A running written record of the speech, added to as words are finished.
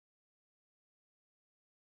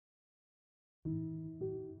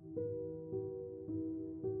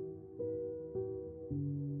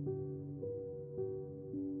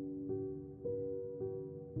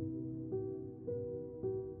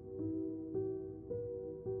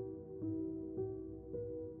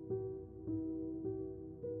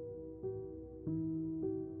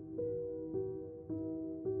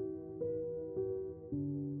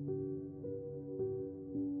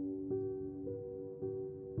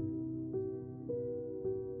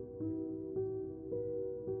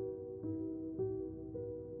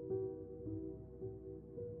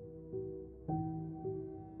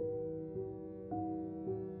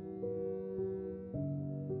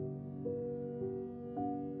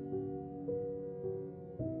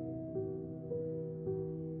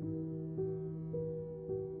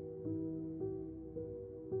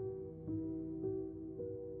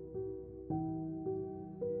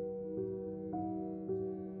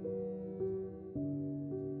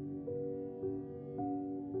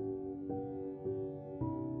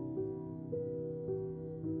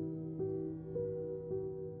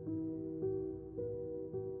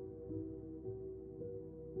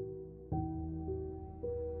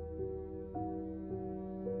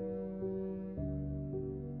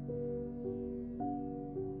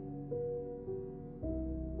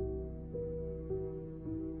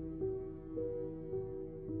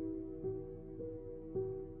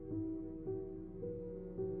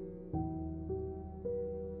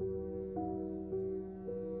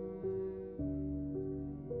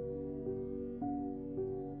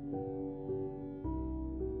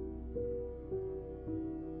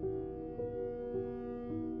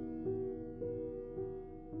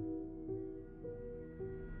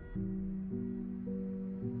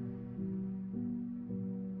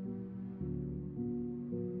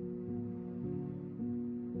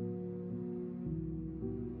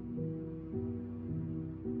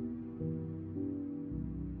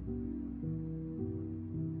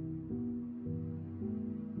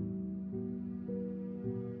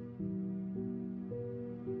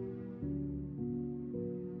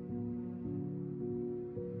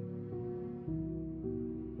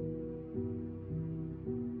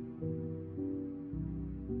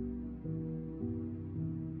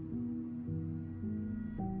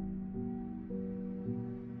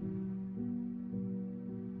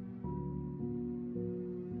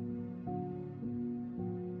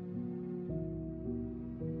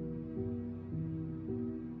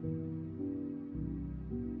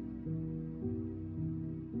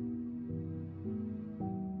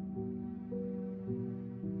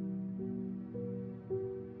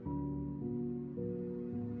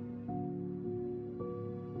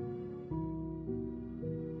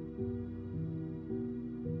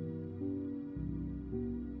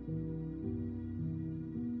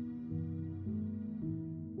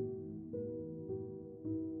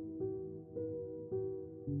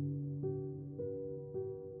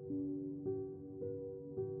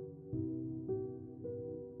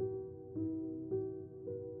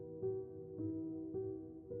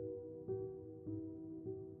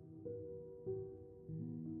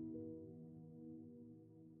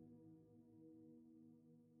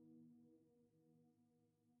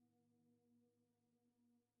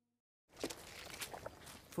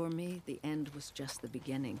For me, the end was just the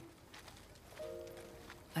beginning.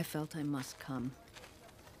 I felt I must come.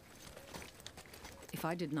 If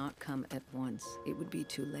I did not come at once, it would be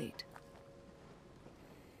too late.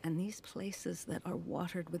 And these places that are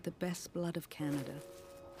watered with the best blood of Canada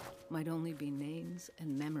might only be names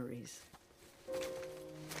and memories.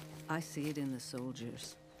 I see it in the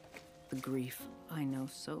soldiers, the grief I know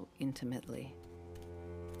so intimately.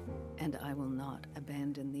 And I will not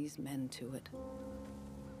abandon these men to it.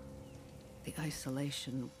 The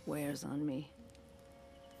isolation wears on me.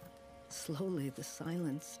 Slowly, the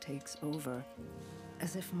silence takes over,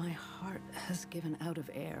 as if my heart has given out of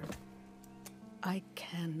air. I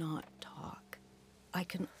cannot talk. I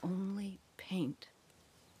can only paint.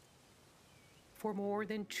 For more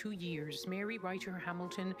than 2 years, Mary Ryder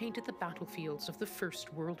Hamilton painted the battlefields of the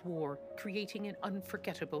First World War, creating an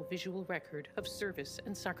unforgettable visual record of service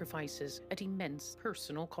and sacrifices at immense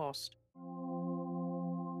personal cost.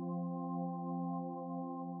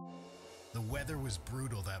 The weather was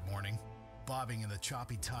brutal that morning. Bobbing in the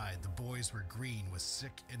choppy tide, the boys were green with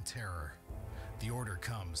sick and terror. The order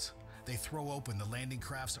comes. They throw open the landing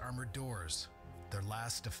craft's armored doors, their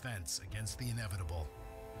last defense against the inevitable.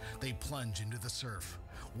 They plunge into the surf,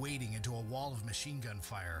 wading into a wall of machine gun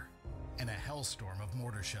fire and a hellstorm of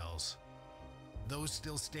mortar shells. Those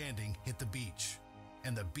still standing hit the beach,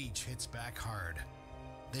 and the beach hits back hard.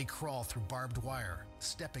 They crawl through barbed wire,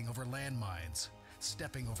 stepping over landmines,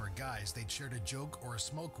 stepping over guys they'd shared a joke or a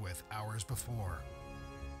smoke with hours before.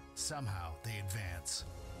 Somehow they advance.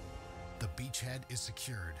 The beachhead is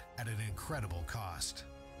secured at an incredible cost.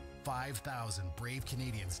 5,000 brave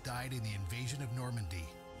Canadians died in the invasion of Normandy.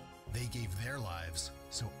 They gave their lives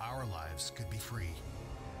so our lives could be free.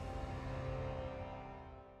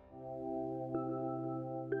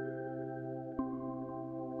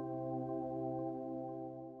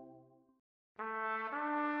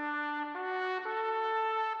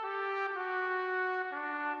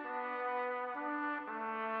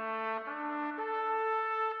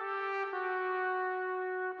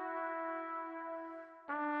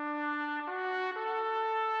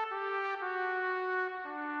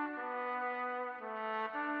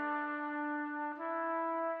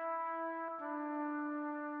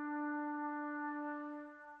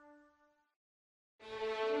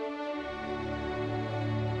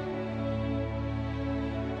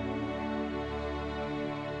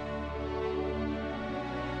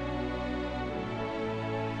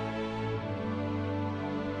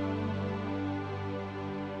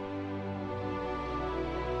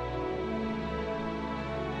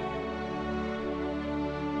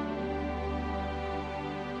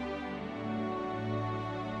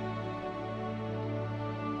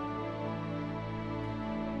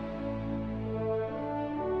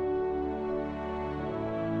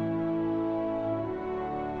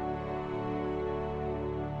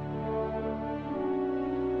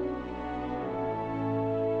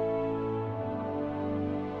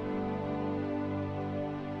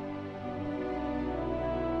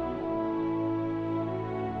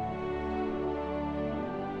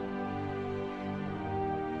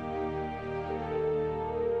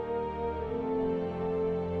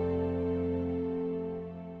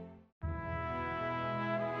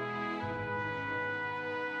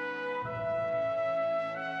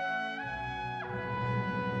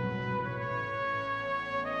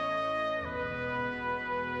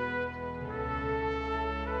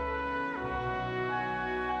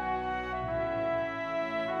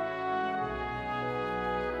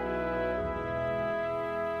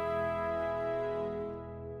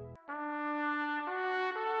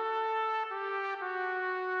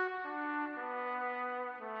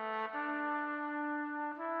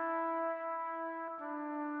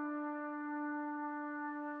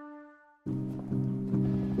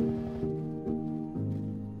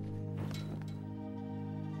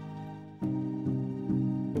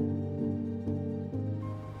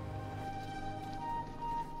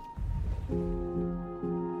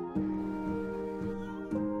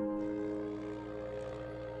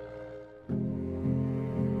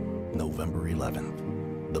 November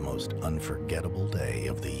 11th, the most unforgettable day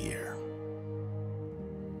of the year.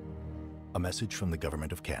 A message from the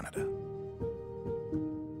Government of Canada.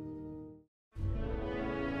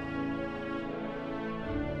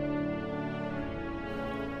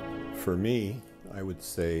 For me, I would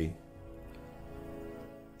say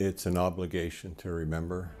it's an obligation to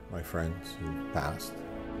remember my friends who passed.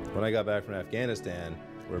 When I got back from Afghanistan,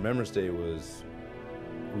 Remembrance Day was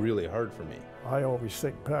really hard for me. I always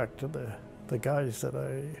think back to the guys that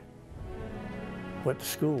I went to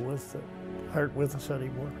school with that aren't with us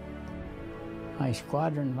anymore. My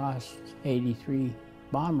squadron lost 83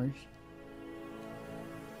 bombers.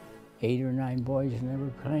 8 or 9 boys in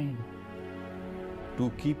every plane.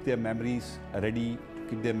 To keep their memories ready, to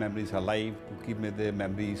keep their memories alive, to keep their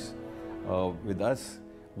memories with us,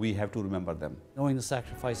 we have to remember them. Knowing the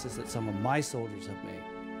sacrifices that some of my soldiers have made,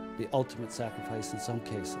 the ultimate sacrifice in some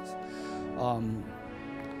cases.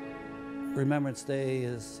 Remembrance Day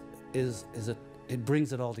it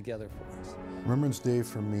brings it all together for us. Remembrance Day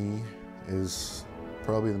for me is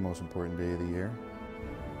probably the most important day of the year.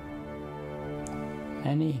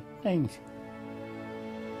 Many things.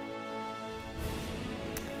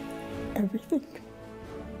 Everything.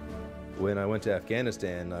 When I went to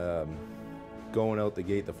Afghanistan, going out the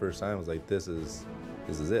gate the first time, I was like, this is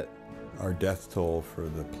it. Our death toll for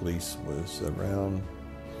the police was around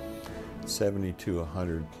 70 to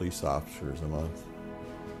 100 police officers a month.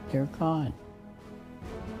 They're gone.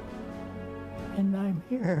 And I'm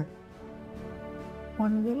here.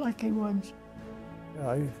 One of the lucky ones.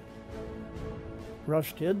 I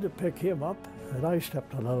rushed in to pick him up, and I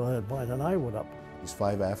stepped on a landmine and I went up. These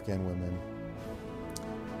 5 Afghan women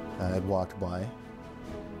had walked by.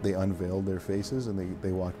 They unveiled their faces and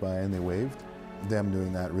they walked by and they waved. Them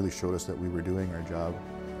doing that really showed us that we were doing our job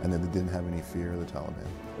and that they didn't have any fear of the Taliban.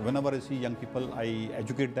 Whenever I see young people, I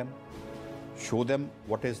educate them, show them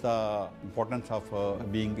what is the importance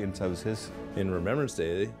of being in services. In Remembrance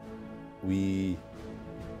Day, we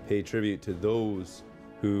pay tribute to those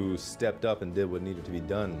who stepped up and did what needed to be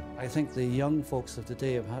done. I think the young folks of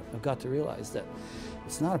today have got to realize that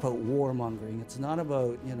it's not about warmongering. It's not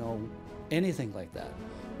about, anything like that.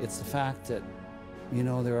 It's the fact that,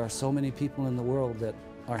 there are so many people in the world that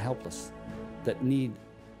are helpless, that need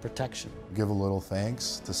protection. Give a little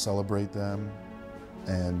thanks, to celebrate them,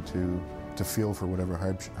 and to feel for whatever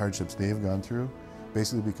hardships they've gone through,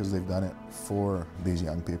 basically because they've done it for these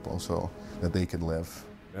young people so that they could live.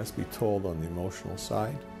 It has to be told on the emotional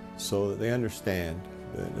side so that they understand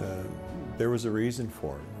that there was a reason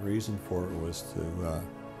for it. The reason for it was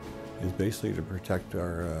is basically to protect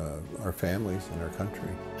our families and our country.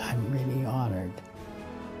 I'm really honored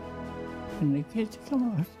when the kids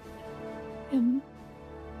come out and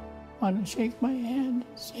want to shake my hand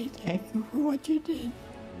and say thank you for what you did.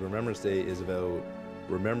 Remembrance Day is about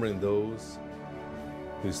remembering those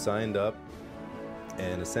who signed up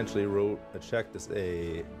and essentially wrote a check to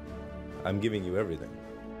say, I'm giving you everything.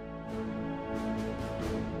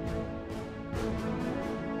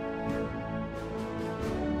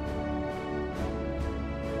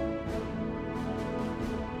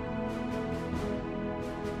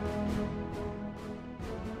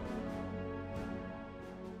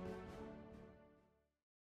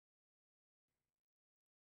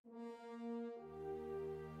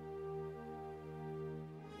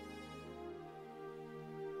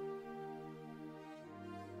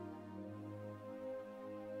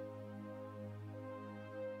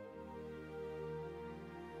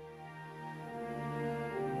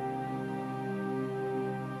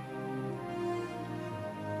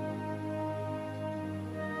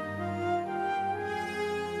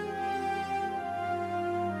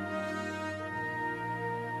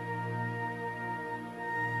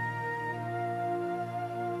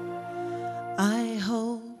 I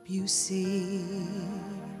hope you see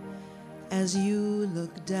as you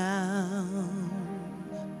look down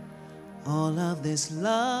all of this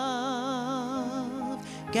love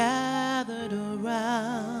gathered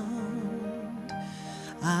around.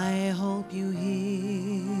 I hope you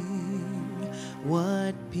hear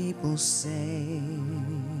what people say.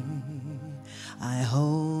 I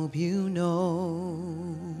hope you know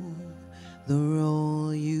the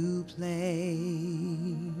role you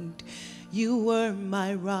played. You were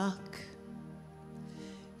my rock,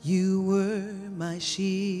 you were my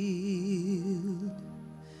shield.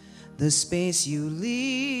 The space you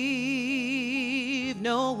leave,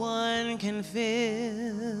 no one can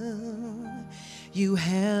fill. You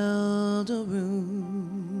held a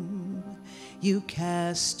room, you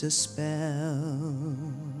cast a spell.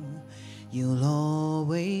 You'll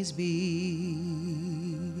always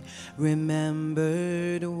be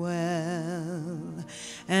remembered well.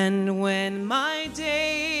 And when my days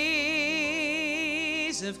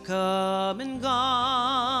have come and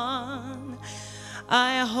gone,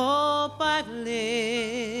 I hope I've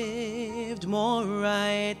lived more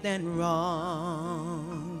right than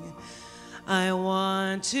wrong. I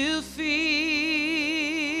want to feel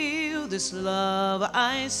this love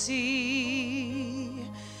I see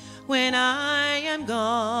when I am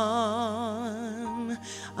gone.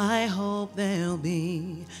 I hope there'll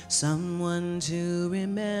be someone to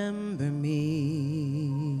remember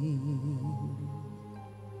me.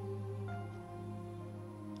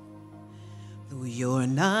 Though you're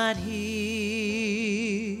not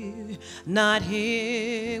here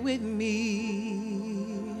with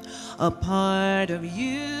me, a part of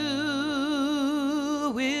you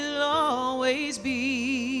will always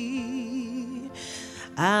be.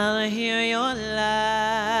 I'll hear your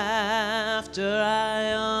laughter,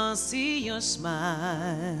 I'll see your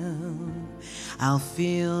smile, I'll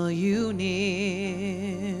feel you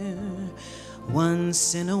near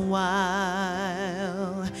once in a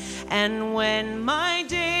while. And when my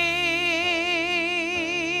days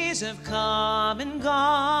have come and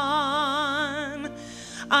gone,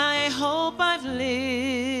 I hope I've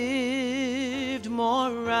lived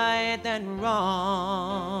more right than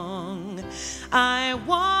wrong. I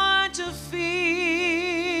want to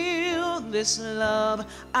feel this love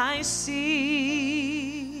I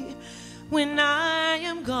see when I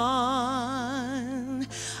am gone.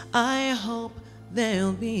 I hope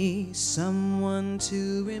there'll be someone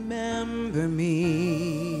to remember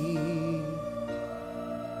me.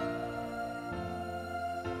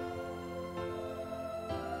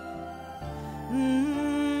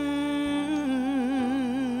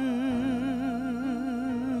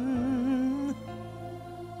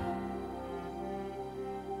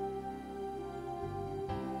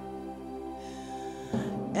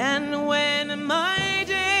 And when my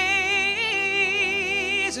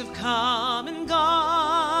days have come and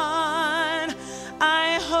gone,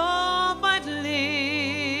 I hope I've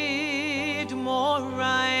lived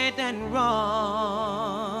right and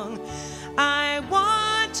wrong. I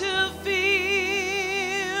want to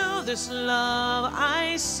feel this love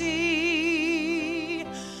I see.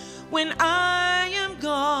 When I am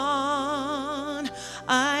gone,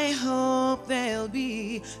 I hope there'll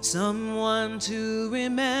be someone to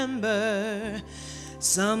remember,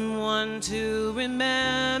 someone to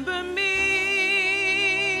remember me.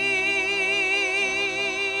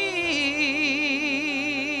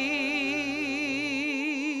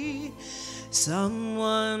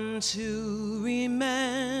 Someone to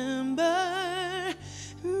remember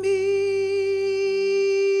me.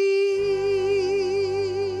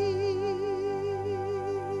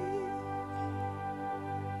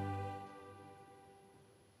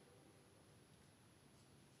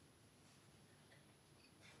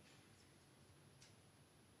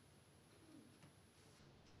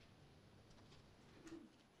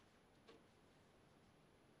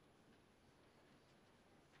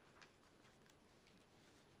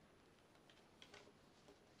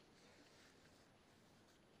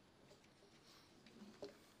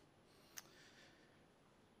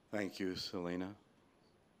 Thank you, Selena.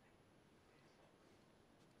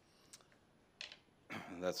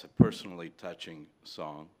 That's a personally touching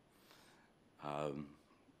song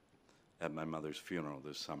at my mother's funeral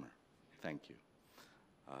this summer. Thank you.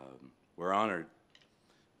 We're honored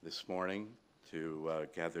this morning to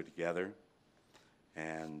gather together,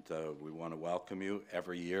 and we want to welcome you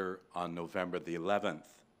every year on November the 11th.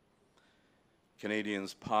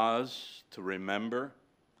 Canadians pause to remember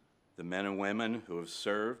the men and women who have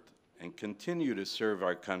served and continue to serve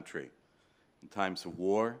our country in times of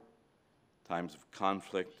war, times of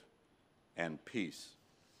conflict, and peace.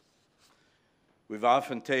 We've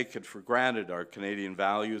often taken for granted our Canadian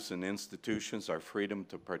values and institutions, our freedom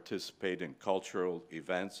to participate in cultural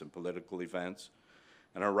events and political events,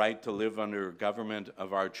 and our right to live under a government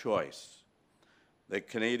of our choice. The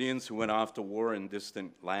Canadians who went off to war in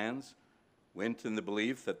distant lands went in the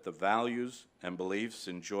belief that the values and beliefs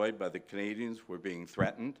enjoyed by the Canadians were being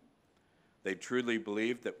threatened. They truly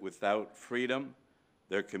believed that without freedom,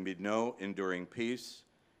 there can be no enduring peace,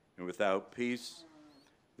 and without peace,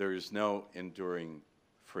 there is no enduring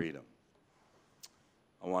freedom.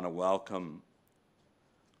 I want to welcome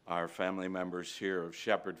our family members here of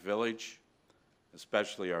Shepherd Village,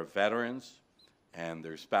 especially our veterans and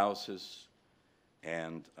their spouses,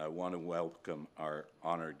 and I want to welcome our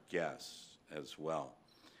honored guests as well.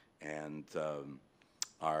 And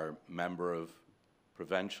our member of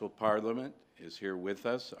Provincial Parliament is here with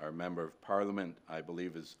us. Our member of Parliament, I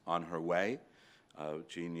believe, is on her way,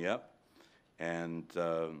 Jean Yip. And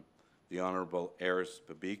the Honourable Aris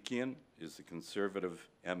Babikian is the Conservative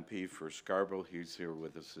MP for Scarborough. He's here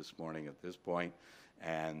with us this morning at this point,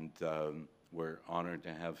 and we're honoured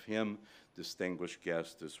to have him, distinguished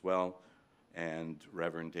guest as well, and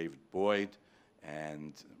Reverend David Boyd.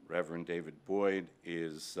 And Reverend David Boyd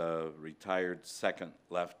is retired second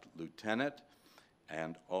left lieutenant,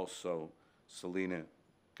 and also Selena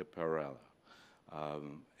Caparella.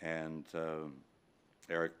 And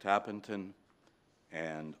Eric Tappington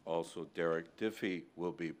and also Derek Diffie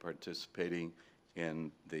will be participating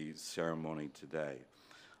in the ceremony today.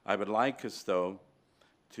 I would like us, though,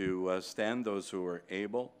 to stand, those who are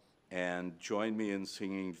able, and join me in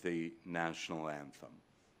singing the national anthem.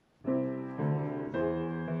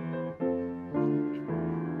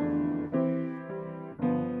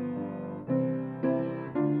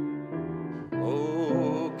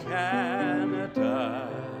 Oh, Canada,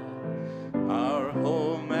 our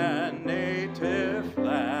home and native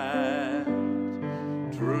land,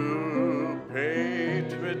 true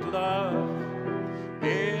patriot love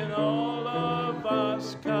in all of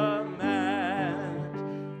us command.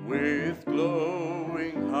 With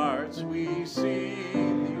glowing hearts we see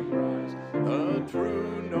thee rise, a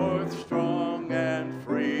true north strong and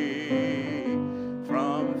free.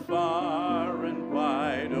 From far and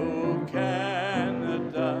wide, oh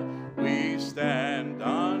Canada, we stand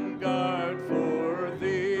on guard for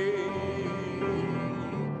thee.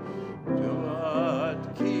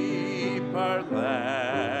 But keep our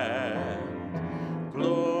land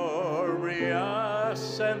glorious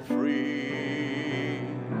and free.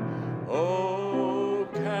 Oh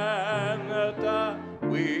Canada,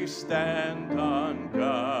 we stand on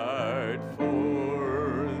guard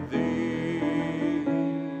for thee.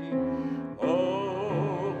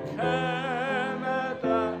 Oh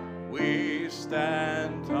Canada, we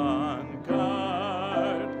stand on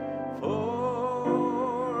guard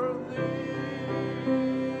for thee.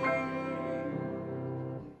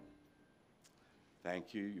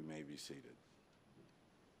 Thank you. You may be seated.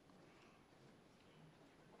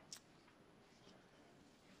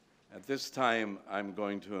 At this time, I'm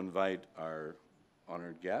going to invite our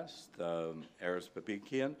honored guest, Aris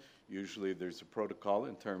Babikian. Usually there's a protocol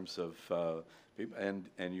in terms of people,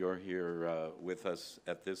 and you're here with us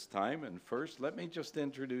at this time. And first, let me just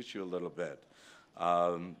introduce you a little bit.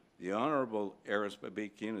 The Honorable Aris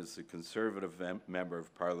Babikian is the Conservative Member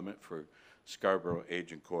of Parliament for Scarborough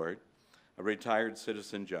Agincourt, a retired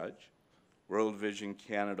citizen judge, World Vision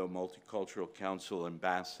Canada Multicultural Council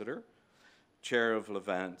Ambassador, Chair of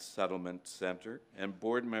Levant Settlement Centre, and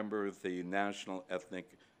board member of the National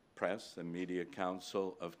Ethnic Press and Media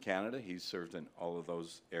Council of Canada. He's served in all of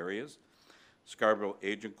those areas. Scarborough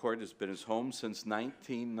Agincourt has been his home since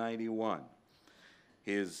 1991.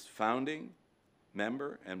 He is founding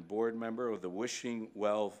member and board member of the Wishing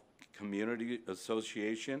Well Community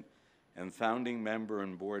Association and founding member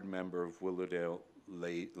and board member of Willowdale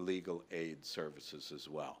Legal Aid Services as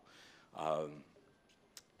well.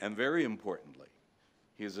 And very importantly,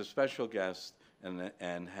 he is a special guest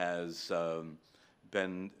and has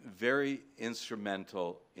been very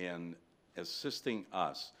instrumental in assisting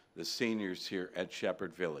us, the seniors here at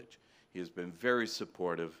Shepherd Village. He has been very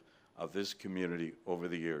supportive of this community over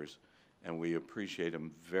the years, and we appreciate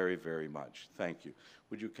him very, very much. Thank you.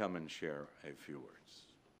 Would you come and share a few words?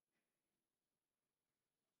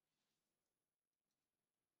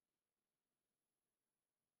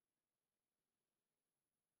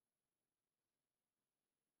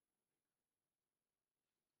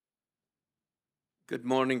 Good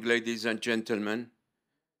morning, ladies and gentlemen.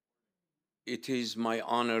 It is my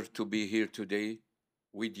honor to be here today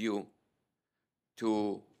with you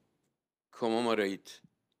to commemorate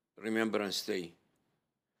Remembrance Day,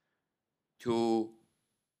 to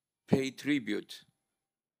pay tribute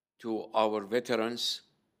to our veterans,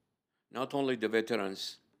 not only the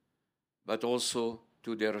veterans, but also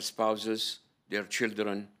to their spouses, their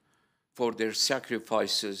children, for their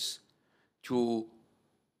sacrifices to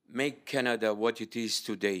make Canada what it is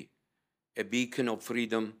today, a beacon of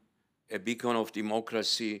freedom, a beacon of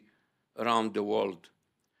democracy around the world.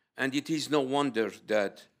 And it is no wonder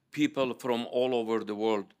that people from all over the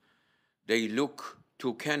world, they look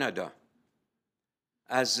to Canada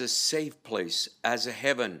as a safe place, as a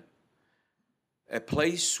heaven, a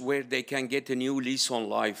place where they can get a new lease on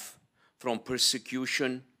life from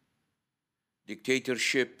persecution,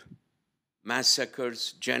 dictatorship,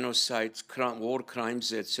 massacres, genocides, war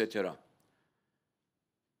crimes, etc.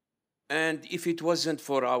 And if it wasn't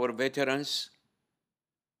for our veterans,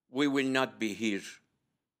 we will not be here.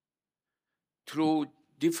 Through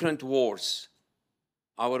different wars,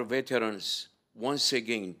 our veterans once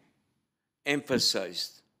again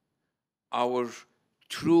emphasized our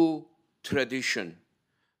true tradition,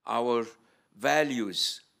 our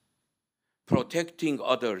values, protecting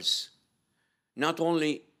others, not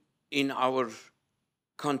only in our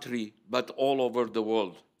country, but all over the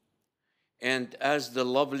world. And as the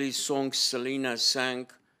lovely song Selena sang,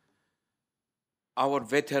 our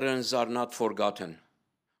veterans are not forgotten.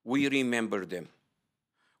 We remember them.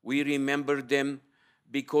 We remember them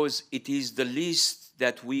because it is the least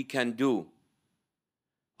that we can do.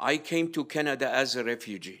 I came to Canada as a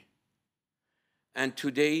refugee. And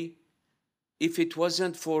today, if it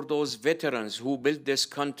wasn't for those veterans who built this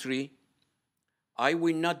country, I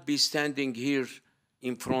will not be standing here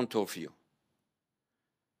in front of you.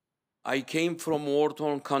 I came from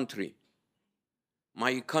war-torn country.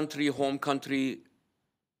 My country, home country,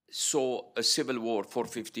 saw a civil war for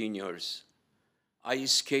 15 years. I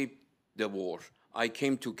escaped the war. I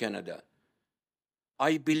came to Canada.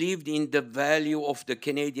 I believed in the value of the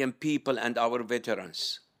Canadian people and our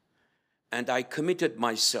veterans. And I committed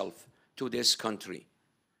myself to this country.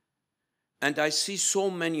 And I see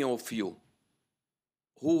so many of you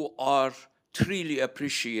who are truly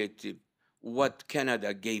appreciative what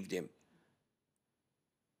Canada gave them.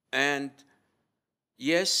 And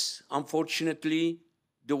yes, unfortunately,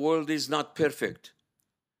 the world is not perfect.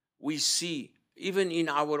 We see, even in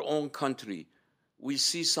our own country, we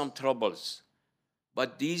see some troubles.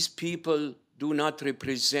 But these people do not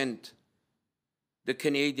represent the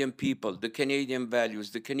Canadian people, the Canadian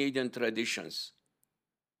values, the Canadian traditions.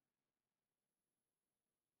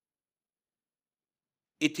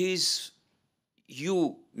 It is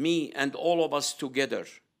you, me, and all of us together.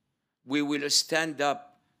 We will stand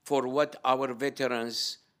up for what our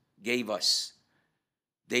veterans gave us.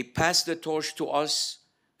 They passed the torch to us,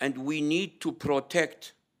 and we need to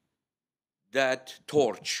protect that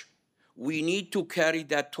torch. We need to carry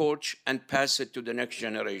that torch and pass it to the next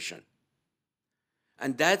generation.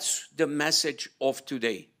 And that's the message of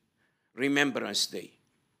today, Remembrance Day.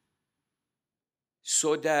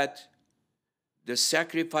 So that the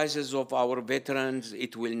sacrifices of our veterans,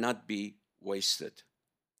 it will not be wasted.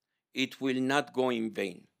 It will not go in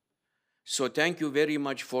vain. So thank you very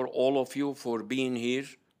much for all of you for being here,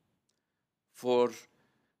 for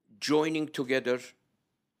joining together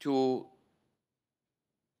to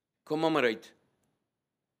commemorate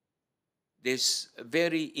this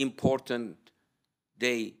very important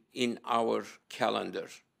day in our calendar.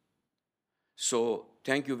 So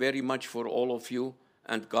thank you very much for all of you,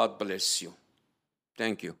 and God bless you.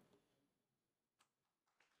 Thank you.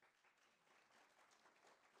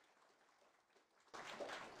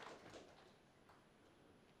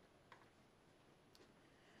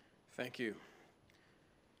 Thank you.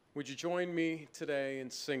 Would you join me today in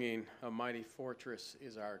singing "A Mighty Fortress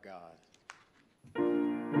is Our God"?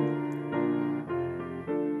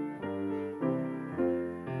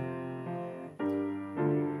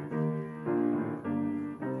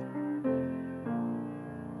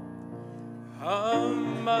 A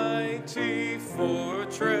mighty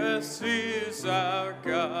fortress is our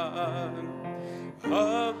God,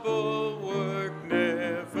 a bulwark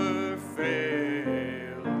never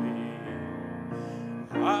failing,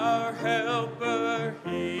 our helper,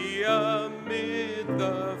 he amid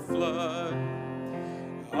the flood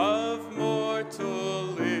of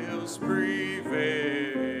mortal ills prevailing.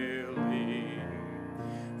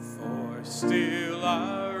 For still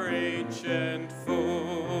our ancient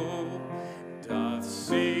foe doth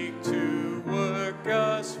seek to work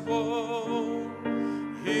us woe.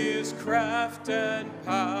 His craft and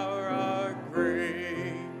power are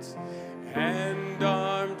great, and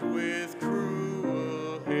armed with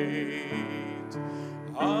cruel hate.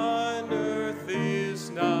 On earth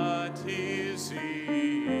is not his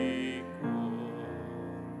equal.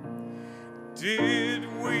 Did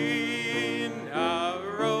we in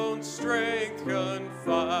our own strength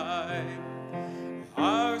confide,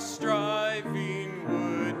 our striving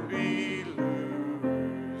would be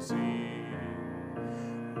losing.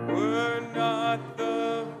 Were not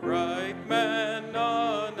the right man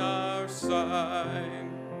on our side,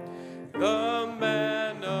 the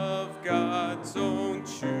man of God's own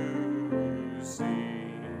choosing.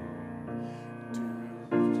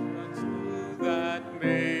 Do that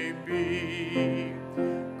may be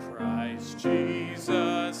Christ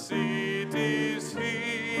Jesus, it is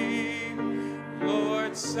he,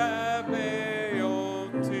 Lord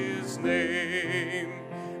Sabaoth his name,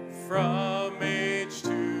 from age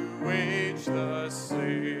to age the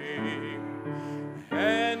same,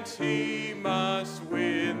 and he must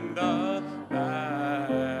win the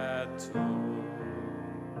battle.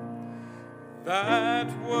 That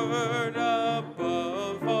word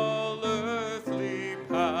above all earthly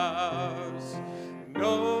powers,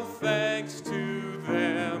 no thanks to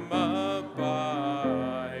them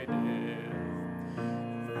abideth.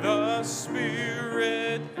 The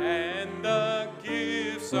Spirit and the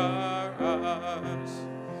gifts are ours,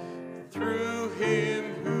 through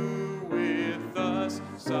him who with us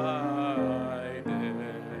sideth.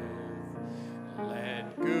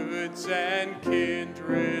 Let goods and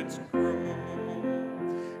kindreds grow,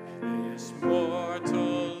 this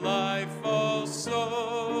mortal life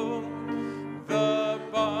also, the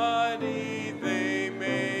body they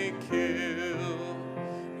may kill,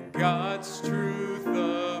 God's truth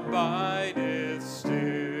abideth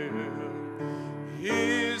still,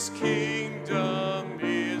 his kingdom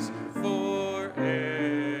is forever.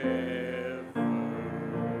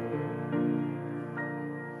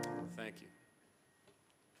 Thank you.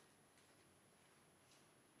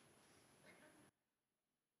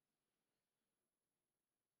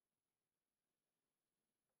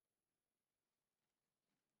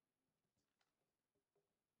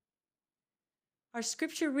 Our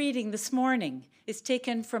scripture reading this morning is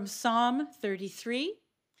taken from Psalm 33,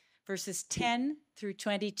 verses 10 through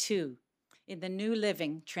 22 in the New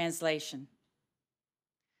Living Translation.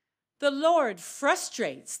 The Lord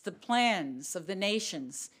frustrates the plans of the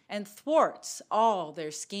nations and thwarts all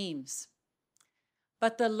their schemes.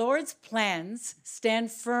 But the Lord's plans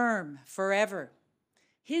stand firm forever.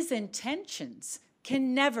 His intentions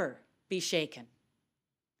can never be shaken.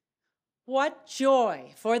 What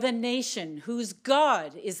joy for the nation whose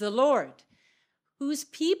God is the Lord, whose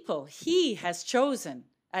people he has chosen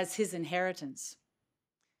as his inheritance.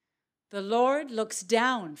 The Lord looks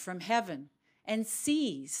down from heaven and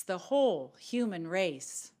sees the whole human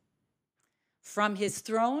race. From his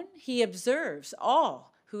throne he observes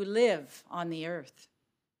all who live on the earth.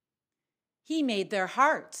 He made their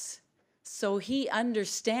hearts, so he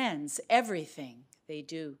understands everything they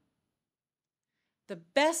do. The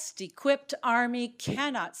best equipped army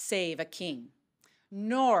cannot save a king,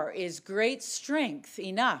 nor is great strength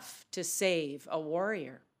enough to save a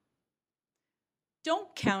warrior.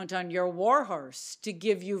 Don't count on your war horse to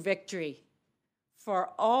give you victory.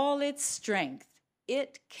 For all its strength,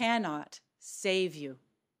 it cannot save you.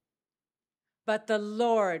 But the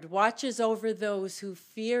Lord watches over those who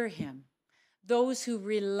fear him, those who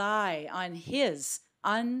rely on his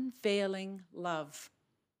unfailing love.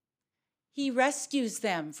 He rescues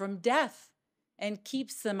them from death and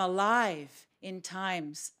keeps them alive in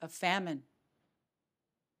times of famine.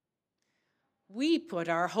 We put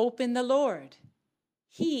our hope in the Lord.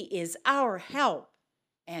 He is our help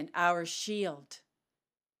and our shield.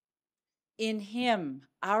 In him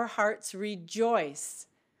our hearts rejoice,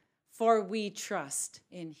 for we trust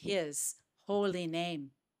in his holy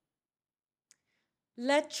name.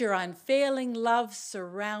 Let your unfailing love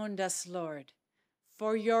surround us, Lord,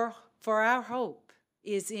 for our hope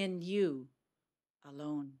is in you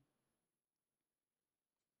alone.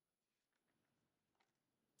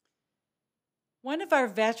 One of our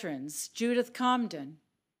veterans, Judith Comden,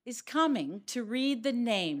 is coming to read the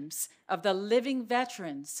names of the living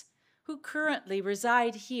veterans who currently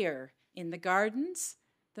reside here in the gardens,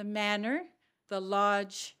 the manor, the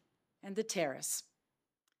lodge, and the terrace.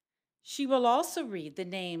 She will also read the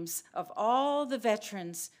names of all the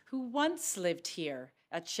veterans who once lived here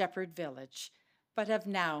at Shepherd Village, but have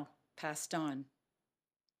now passed on.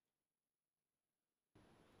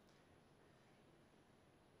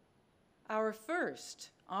 Our first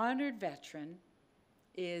honored veteran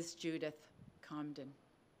is Judith Comden.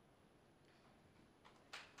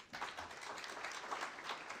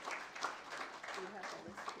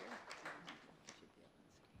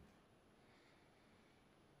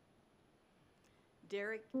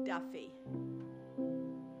 Derek Duffy,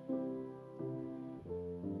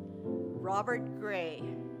 Robert Gray,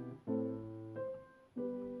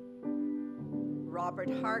 Robert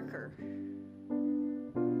Harker,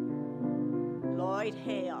 Lloyd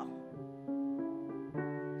Hale,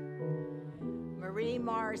 Marie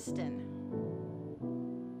Marston,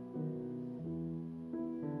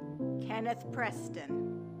 Kenneth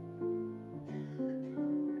Preston,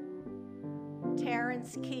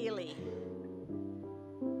 Terrence Keeley,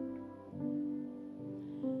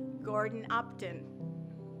 Gordon Upton,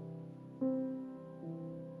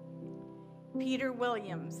 Peter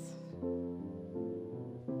Williams,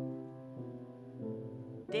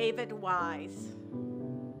 David Wise,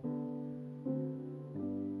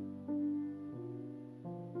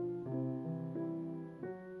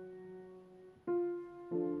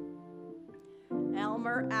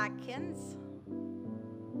 Elmer Atkins,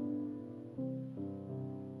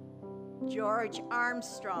 George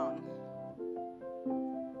Armstrong,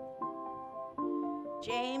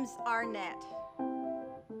 James Arnett,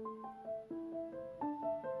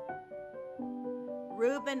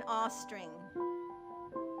 Reuben Ostring,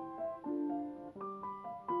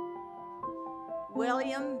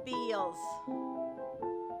 William Beals,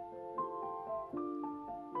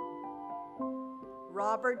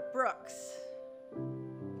 Robert Brooks,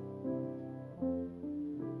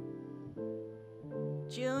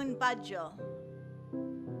 June Budgell,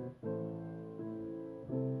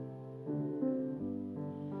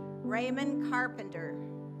 Raymond Carpenter,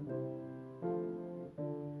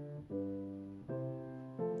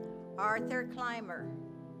 Arthur Clymer,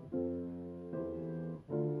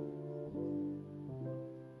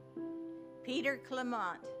 Peter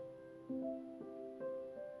Clement,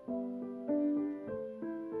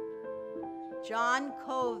 John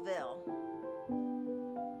Colville,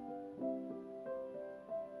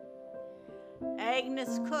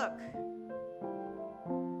 Agnes Cook,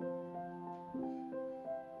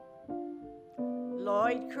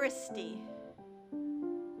 Lloyd Christie,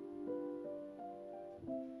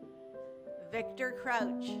 Victor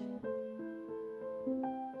Crouch,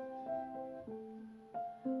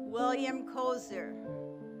 William Kozer,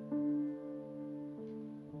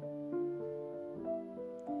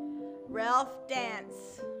 Ralph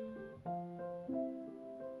Dance,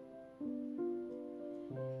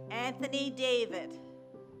 Anthony David,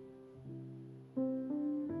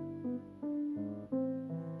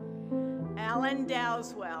 Alan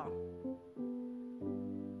Dowswell,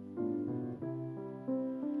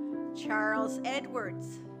 Charles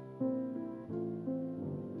Edwards,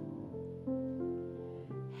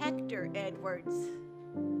 Hector Edwards,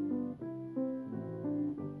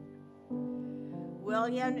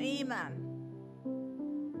 William Eman,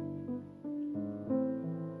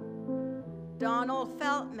 Donald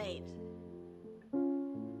Feltmate,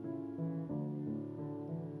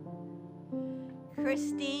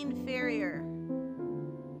 Christine Ferrier,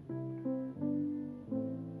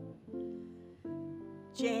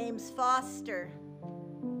 James Foster,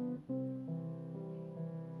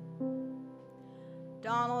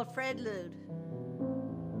 Donald Fredlund,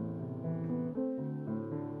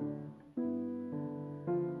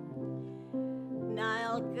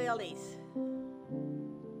 Niall Gillies,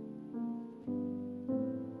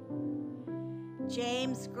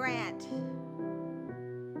 James Grant,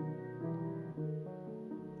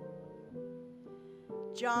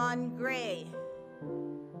 John Gray,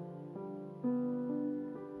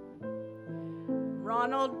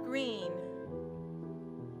 Ronald Green,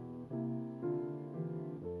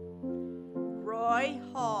 Roy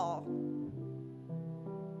Hall,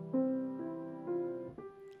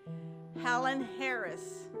 Helen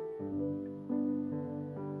Harris,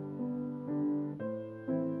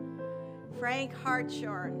 Frank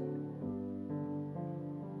Hartshorn,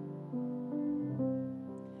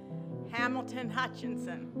 Hamilton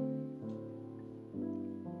Hutchinson,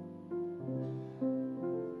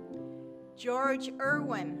 George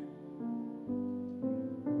Irwin,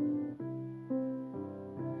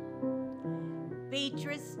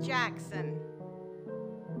 Beatrice Jackson,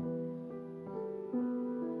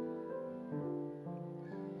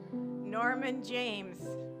 Norman James,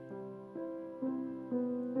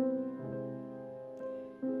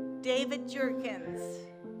 David Jerkins,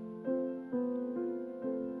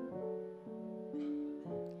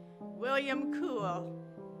 William Cool,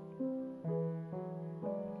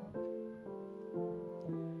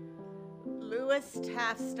 Louis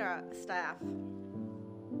Taffstaff,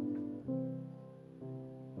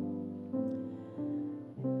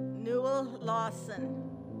 Newell Lawson,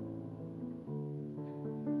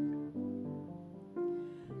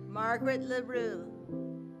 Margaret LaRue,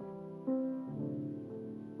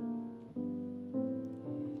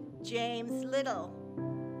 James Little,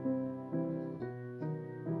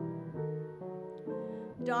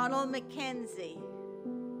 Donald McKenzie,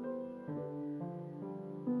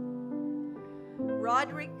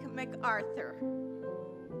 Roderick MacArthur,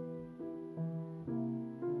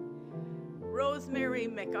 Rosemary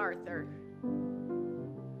MacArthur,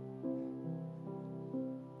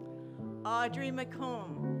 Audrey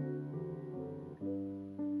McComb,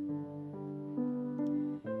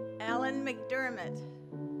 Ellen McDermott,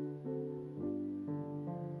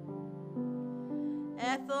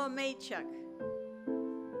 Ethel Maychuk,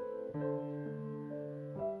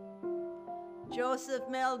 Joseph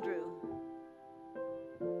Meldrew,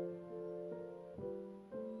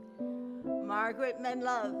 Margaret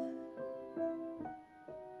Menlove,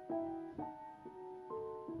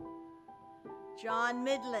 John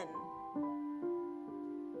Midland,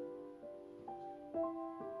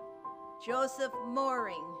 Joseph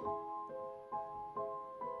Mooring,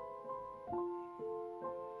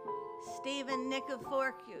 Stephen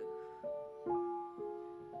Nikiforku,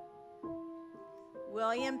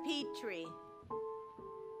 William Petrie,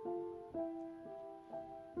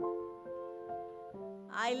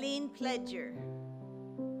 Eileen Pledger,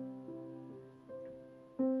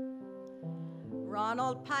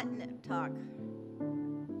 Ronald Patnatock,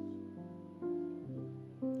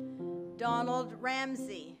 Donald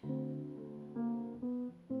Ramsey,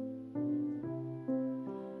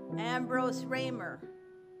 Ambrose Raymer,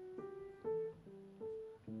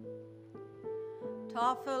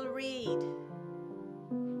 Toffel Reed,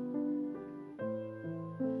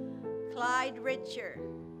 Clyde Richer,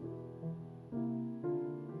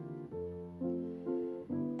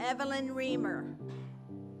 Evelyn Reamer,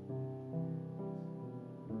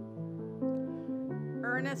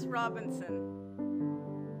 Ernest Robinson,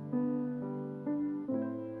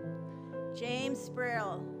 James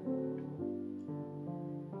Sprill,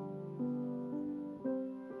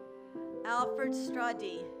 Alfred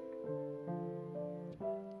Struddy,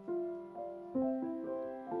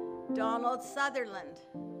 Donald Sutherland,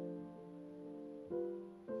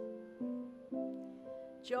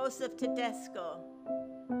 Joseph Tedesco,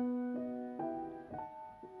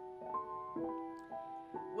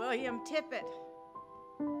 William Tippett,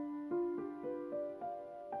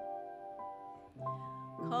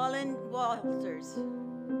 Colin Walters,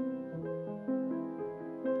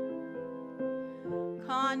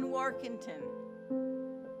 Con Workington,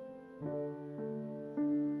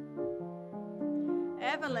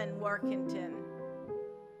 Evelyn Workington,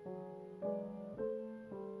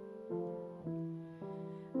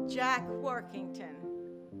 Jack Workington,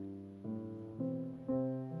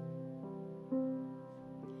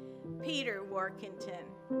 Peter Workington,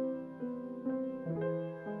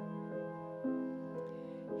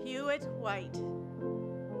 Hewitt White,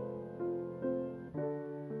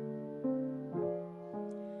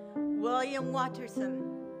 William Watterson,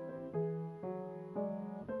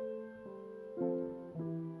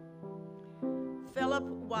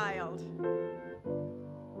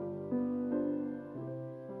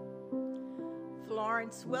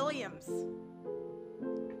 Lawrence Williams,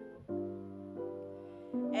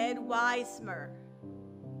 Ed Weismer,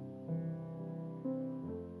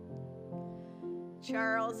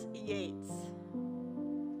 Charles Yates,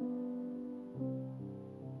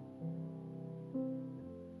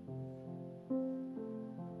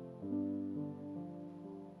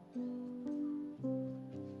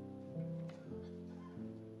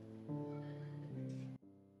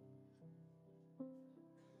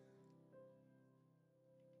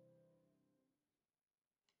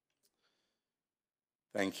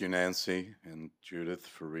 Thank you, Nancy and Judith,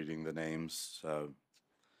 for reading the names.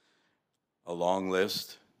 A long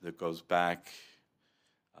list that goes back.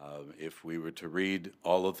 If we were to read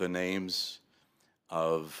all of the names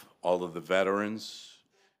of all of the veterans,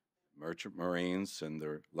 merchant marines, and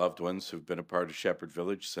their loved ones who've been a part of Shepherd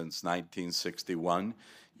Village since 1961,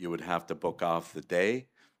 you would have to book off the day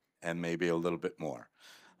and maybe a little bit more.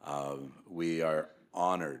 We are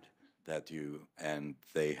honored that you and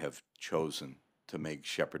they have chosen to make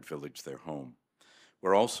Shepherd Village their home.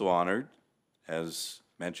 We're also honored, as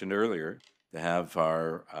mentioned earlier, to have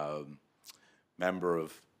our Member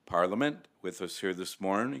of Parliament with us here this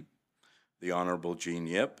morning. The Honourable Jean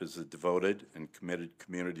Yip is a devoted and committed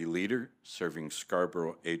community leader serving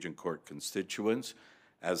Scarborough Agincourt constituents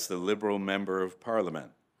as the Liberal Member of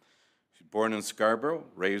Parliament. She's born in Scarborough,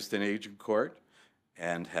 raised in Agincourt,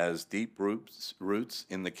 and has deep roots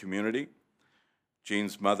in the community.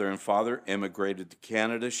 Jean's mother and father immigrated to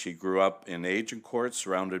Canada. She grew up in Agincourt,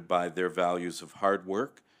 surrounded by their values of hard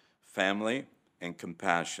work, family, and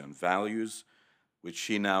compassion, values which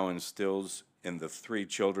she now instills in the 3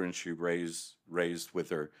 children she raised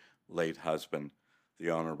with her late husband,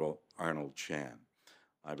 the Honorable Arnold Chan.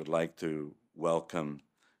 I would like to welcome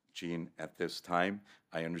Jean at this time.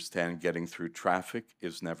 I understand getting through traffic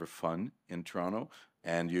is never fun in Toronto,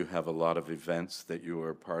 and you have a lot of events that you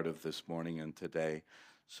are part of this morning and today.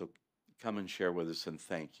 So come and share with us, and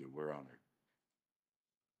thank you. We're honored.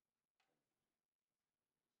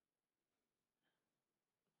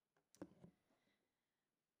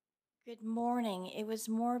 Good morning. It was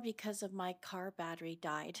more because of my car battery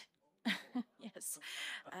died. Yes.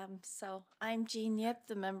 So I'm Jean Yip,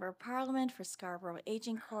 the Member of Parliament for Scarborough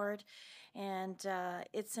Agincourt, and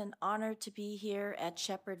it's an honor to be here at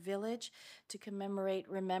Shepherd Village to commemorate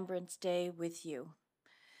Remembrance Day with you.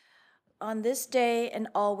 On this day and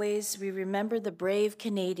always, we remember the brave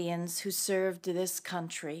Canadians who served this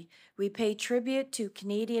country. We pay tribute to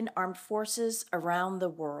Canadian Armed Forces around the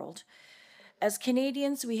world. As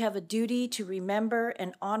Canadians, we have a duty to remember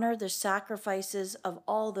and honor the sacrifices of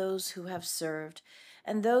all those who have served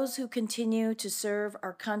and those who continue to serve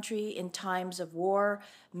our country in times of war,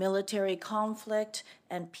 military conflict,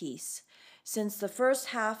 and peace. Since the first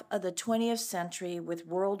half of the 20th century with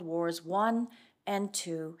World Wars I and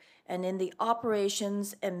II, and in the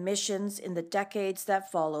operations and missions in the decades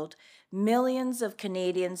that followed, millions of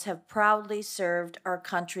Canadians have proudly served our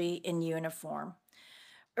country in uniform.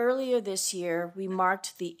 Earlier this year, we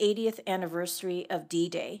marked the 80th anniversary of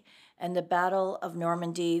D-Day and the Battle of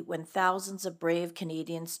Normandy when thousands of brave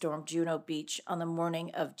Canadians stormed Juno Beach on the morning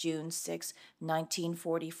of June 6,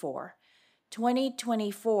 1944.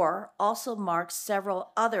 2024 also marks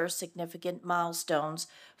several other significant milestones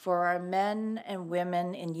for our men and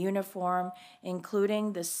women in uniform,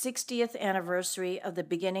 including the 60th anniversary of the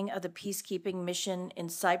beginning of the peacekeeping mission in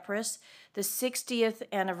Cyprus, the 60th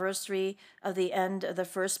anniversary of the end of the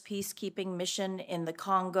first peacekeeping mission in the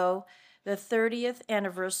Congo, the 30th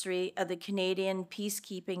anniversary of the Canadian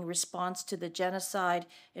peacekeeping response to the genocide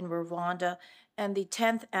in Rwanda, and the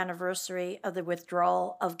 10th anniversary of the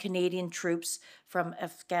withdrawal of Canadian troops from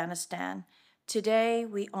Afghanistan. Today,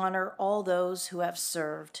 we honor all those who have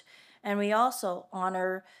served, and we also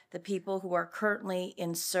honor the people who are currently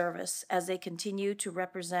in service as they continue to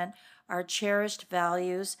represent our cherished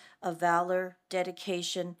values of valor,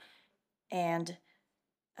 dedication, and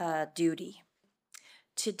duty.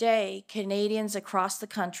 Today, Canadians across the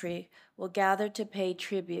country will gather to pay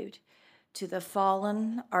tribute to the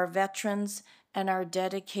fallen, our veterans, and our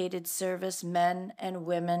dedicated service men and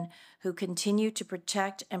women who continue to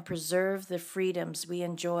protect and preserve the freedoms we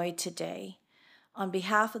enjoy today. On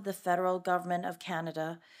behalf of the federal government of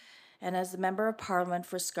Canada, and as the Member of Parliament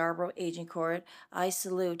for Scarborough Agincourt, I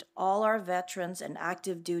salute all our veterans and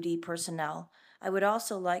active duty personnel. I would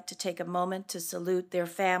also like to take a moment to salute their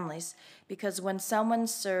families, because when someone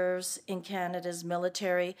serves in Canada's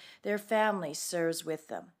military, their family serves with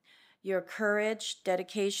them. Your courage,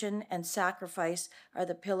 dedication, and sacrifice are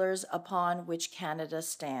the pillars upon which Canada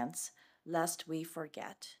stands, lest we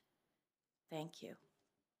forget. Thank you.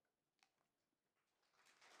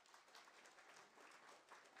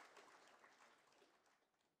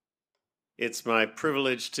 It's my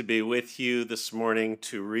privilege to be with you this morning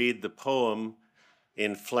to read the poem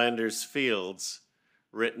In Flanders Fields,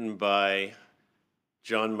 written by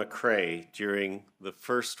John McCrae during the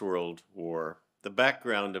First World War. The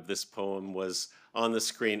background of this poem was on the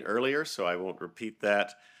screen earlier, so I won't repeat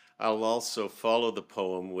that. I'll also follow the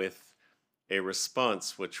poem with a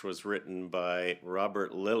response which was written by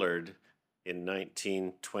Robert Lillard in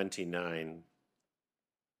 1929.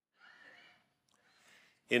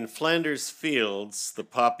 In Flanders fields the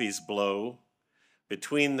poppies blow,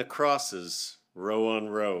 between the crosses, row on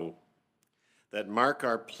row, that mark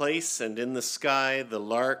our place, and in the sky the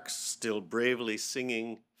larks, still bravely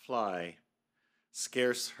singing, fly,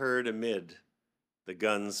 scarce heard amid the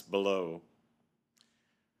guns below.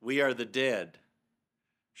 We are the dead.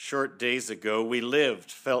 Short days ago we lived,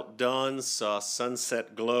 felt dawn, saw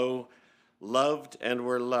sunset glow, loved and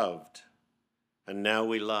were loved, and now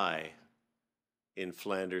we lie in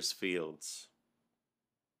Flanders fields.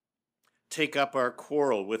 Take up our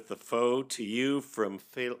quarrel with the foe, to you from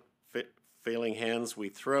failing hands we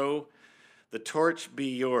throw. The torch be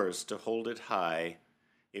yours to hold it high.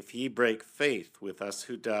 If ye break faith with us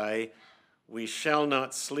who die, we shall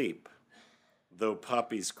not sleep, though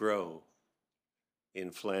poppies grow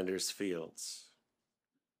in Flanders fields.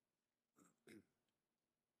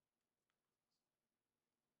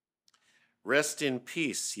 Rest in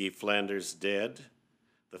peace, ye Flanders dead.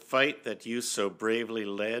 The fight that you so bravely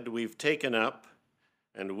led, we've taken up,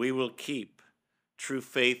 and we will keep true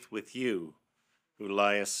faith with you who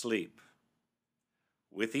lie asleep.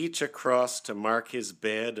 With each a cross to mark his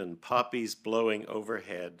bed and poppies blowing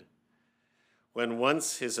overhead, when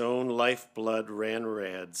once his own lifeblood ran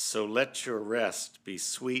red, so let your rest be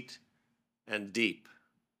sweet and deep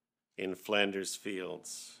in Flanders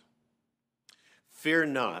fields. Fear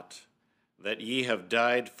not that ye have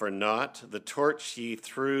died for naught, the torch ye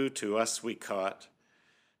threw to us we caught.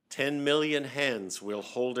 10 million hands will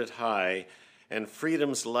hold it high, and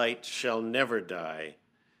freedom's light shall never die.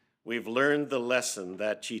 We've learned the lesson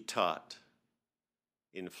that ye taught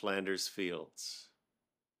in Flanders fields.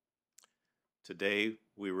 Today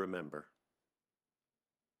we remember.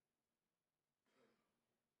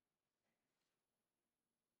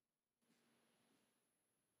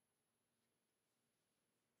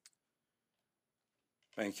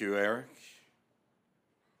 Thank you, Eric.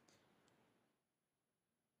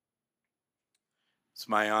 It's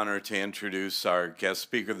my honor to introduce our guest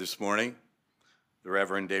speaker this morning, the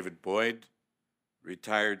Reverend David Boyd,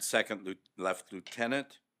 retired second left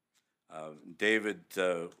lieutenant. David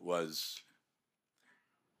was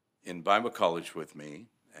in Bible college with me,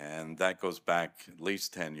 and that goes back at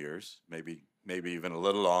least 10 years, maybe even a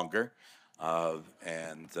little longer.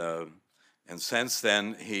 And since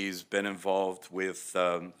then, he's been involved with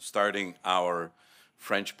starting our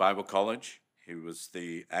French Bible College. He was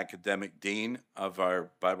the academic dean of our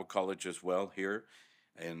Bible College as well here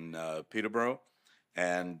in Peterborough.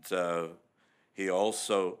 And he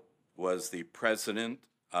also was the president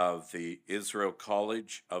of the Israel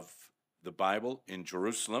College of the Bible in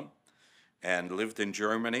Jerusalem and lived in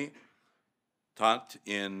Germany, taught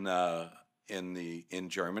in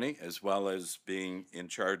Germany, as well as being in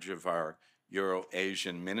charge of our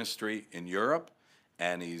Euro-Asian ministry in Europe,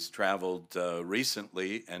 and he's traveled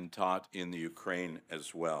recently and taught in the Ukraine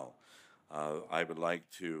as well. I would like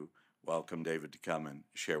to welcome David to come and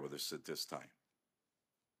share with us at this time.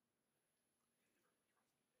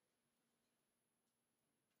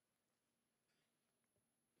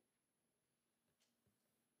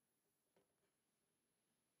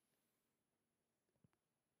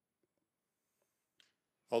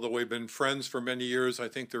 Although we've been friends for many years, I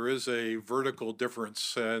think there is a vertical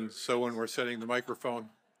difference. And so when we're setting the microphone,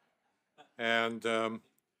 and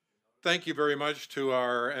thank you very much to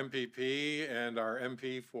our MPP and our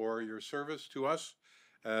MP for your service to us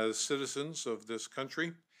as citizens of this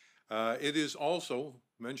country. It is also,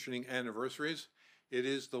 mentioning anniversaries, it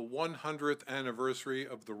is the 100th anniversary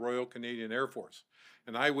of the Royal Canadian Air Force.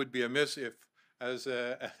 And I would be amiss if, as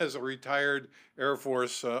a retired Air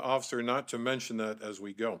Force officer, not to mention that as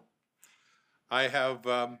we go. I have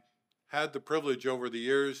had the privilege over the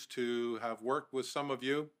years to have worked with some of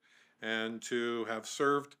you and to have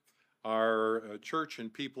served our church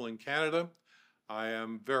and people in Canada. I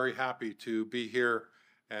am very happy to be here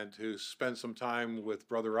and to spend some time with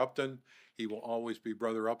Brother Upton. He will always be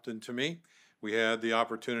Brother Upton to me. We had the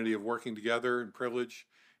opportunity of working together and privilege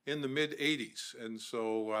in the mid-'80s, and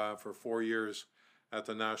so for 4 years at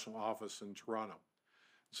the national office in Toronto.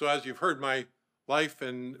 So as you've heard, my life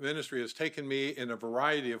and ministry has taken me in a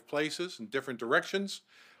variety of places and different directions.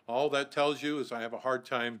 All that tells you is I have a hard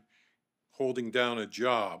time holding down a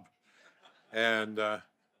job. And,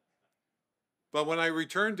 but when I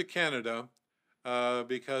returned to Canada,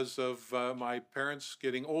 because of my parents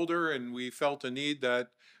getting older, and we felt a need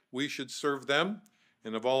that we should serve them,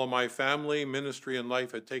 and of all of my family, ministry and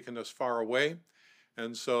life had taken us far away.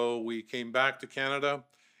 And so we came back to Canada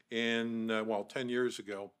in, 10 years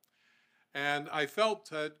ago. And I felt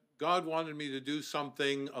that God wanted me to do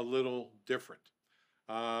something a little different.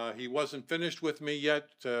 He wasn't finished with me yet.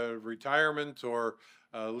 Retirement or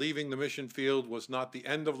leaving the mission field was not the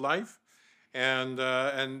end of life. And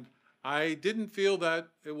I didn't feel that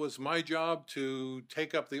it was my job to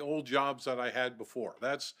take up the old jobs that I had before.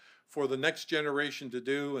 That's for the next generation to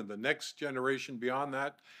do, and the next generation beyond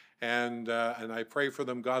that. And I pray for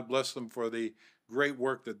them. God bless them for the great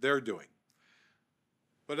work that they're doing.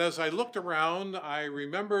 But as I looked around, I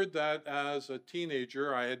remembered that as a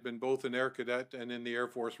teenager, I had been both an air cadet and in the Air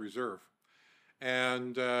Force Reserve,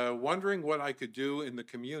 and wondering what I could do in the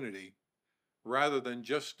community rather than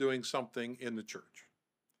just doing something in the church.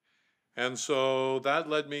 And so that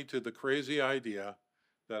led me to the crazy idea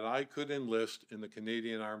that I could enlist in the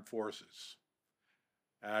Canadian Armed Forces.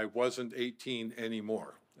 I wasn't 18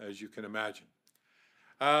 anymore, as you can imagine.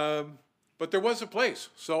 But there was a place.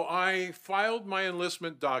 So I filed my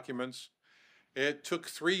enlistment documents. It took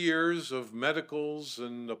 3 years of medicals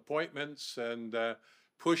and appointments and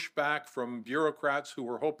pushback from bureaucrats who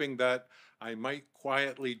were hoping that I might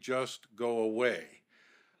quietly just go away.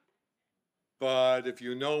 But if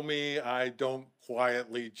you know me, I don't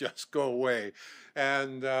quietly just go away.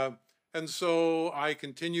 And so I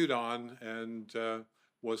continued on and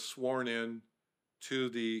was sworn in to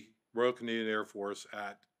the Royal Canadian Air Force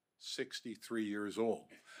at 63 years old.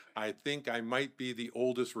 I think I might be the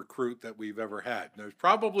oldest recruit that we've ever had. There's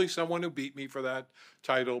probably someone who beat me for that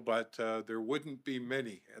title, but there wouldn't be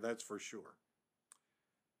many, that's for sure.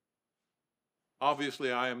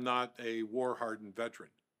 Obviously, I am not a war-hardened veteran.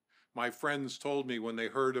 My friends told me when they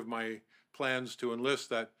heard of my plans to enlist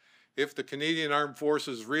that if the Canadian Armed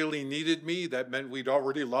Forces really needed me, that meant we'd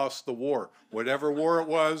already lost the war. Whatever war it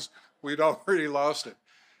was, we'd already lost it.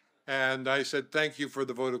 And I said, thank you for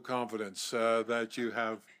the vote of confidence that you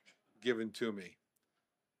have given to me.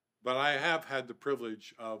 But I have had the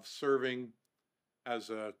privilege of serving as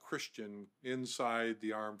a Christian inside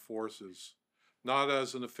the armed forces, not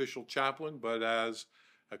as an official chaplain, but as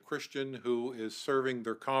a Christian who is serving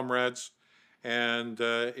their comrades and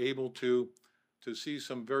able to see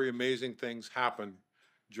some very amazing things happen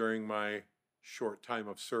during my short time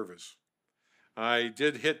of service. I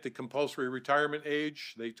did hit the compulsory retirement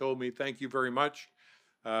age. They told me, thank you very much.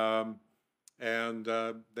 And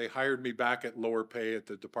they hired me back at lower pay at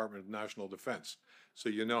the Department of National Defense. So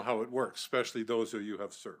you know how it works, especially those of you who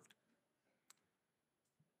have served.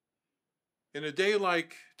 In a day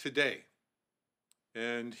like today,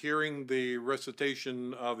 and hearing the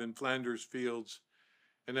recitation of In Flanders Fields,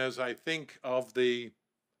 and as I think of the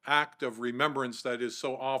act of remembrance that is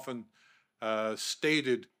so often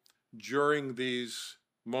stated during these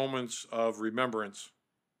moments of remembrance,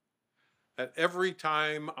 that every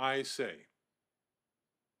time I say,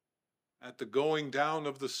 at the going down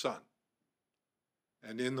of the sun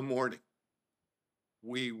and in the morning,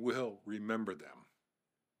 we will remember them.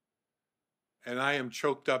 And I am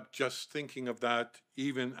choked up just thinking of that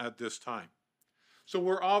even at this time. So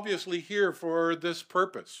we're obviously here for this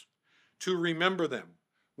purpose, to remember them.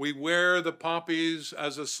 We wear the poppies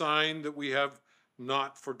as a sign that we have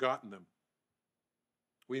not forgotten them.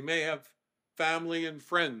 We may have family and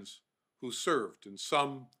friends who served and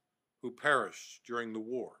some who perished during the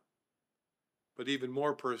war. But even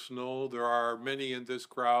more personal, there are many in this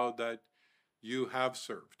crowd that you have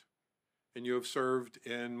served. And you have served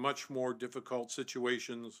in much more difficult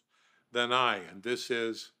situations than I. And this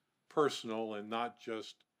is personal and not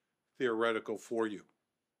just theoretical for you.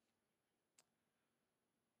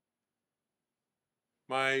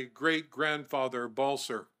 My great-grandfather,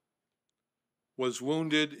 Balser, was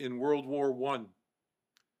wounded in World War I,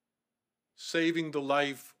 saving the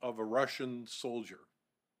life of a Russian soldier.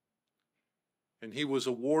 And he was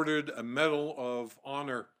awarded a Medal of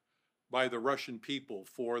Honor by the Russian people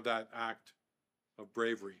for that act of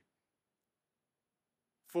bravery.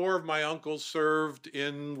 4 of my uncles served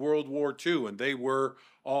in World War II, and they were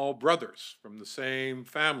all brothers from the same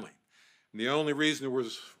family. And the only reason there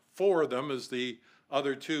was 4 of them is the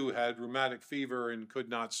other 2 had rheumatic fever and could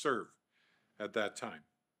not serve at that time.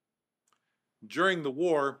 During the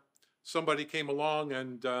war, somebody came along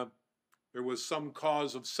and there was some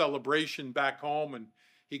cause of celebration back home, and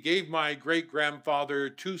he gave my great-grandfather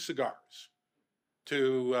 2 cigars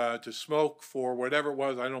to smoke for whatever it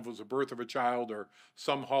was. I don't know if it was the birth of a child or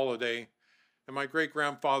some holiday. And my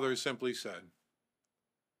great-grandfather simply said,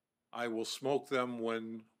 I will smoke them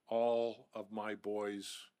when all of my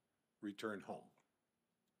boys return home.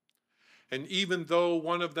 And even though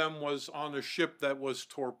one of them was on a ship that was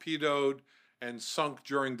torpedoed and sunk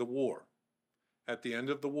during the war, at the end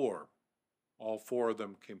of the war, all 4 of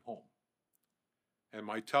them came home. And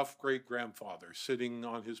my tough great-grandfather, sitting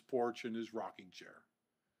on his porch in his rocking chair,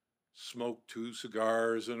 smoked 2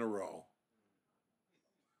 cigars in a row,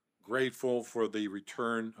 grateful for the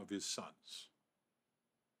return of his sons.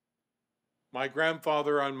 My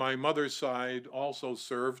grandfather on my mother's side also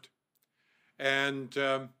served, and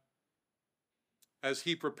as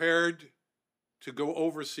he prepared to go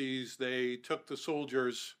overseas, they took the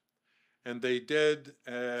soldiers and they did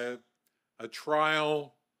a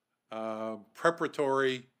trial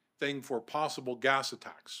preparatory thing for possible gas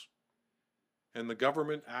attacks. And the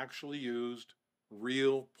government actually used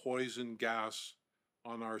real poison gas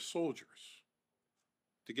on our soldiers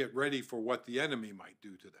to get ready for what the enemy might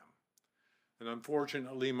do to them. And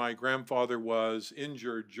unfortunately, my grandfather was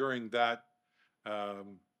injured during that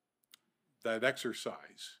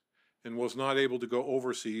exercise and was not able to go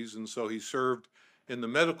overseas, and so he served in the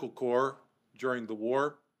medical corps during the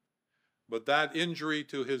war. But that injury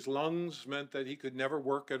to his lungs meant that he could never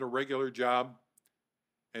work at a regular job,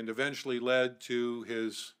 and eventually led to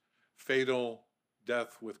his fatal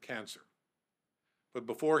death with cancer. But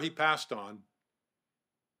before he passed on,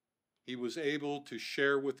 he was able to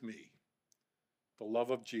share with me the love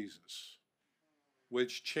of Jesus,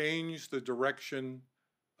 which changed the direction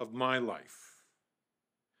of my life.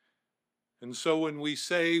 And so when we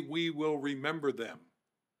say we will remember them,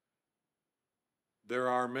 there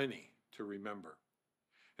are many to remember.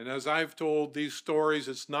 And as I've told these stories,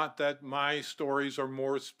 it's not that my stories are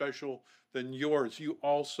more special than yours. You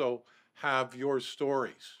also have your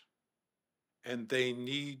stories, and they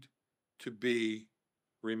need to be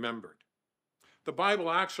remembered. The Bible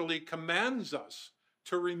actually commands us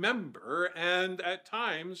to remember, and at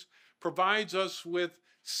times provides us with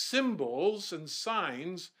symbols and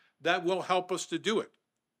signs that will help us to do it.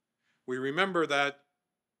 We remember that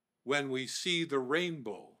when we see the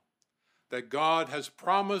rainbow, that God has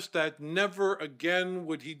promised that never again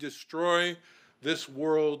would he destroy this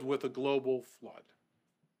world with a global flood.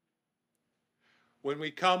 When we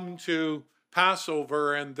come to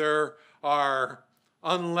Passover and there are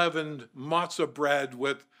unleavened matzah bread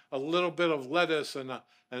with a little bit of lettuce and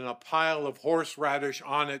a pile of horseradish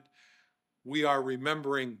on it, we are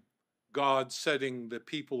remembering God setting the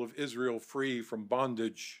people of Israel free from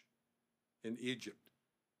bondage in Egypt.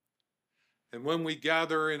 And when we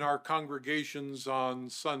gather in our congregations on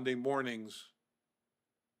Sunday mornings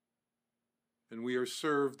and we are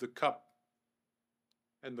served the cup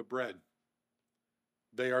and the bread,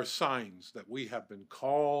 they are signs that we have been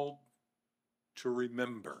called to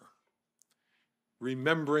remember.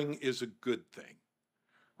 Remembering is a good thing.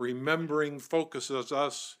 Remembering focuses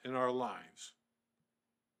us in our lives.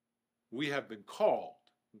 We have been called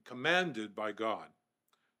and commanded by God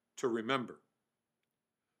to remember.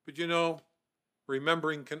 But you know,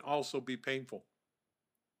 remembering can also be painful.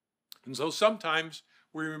 And so sometimes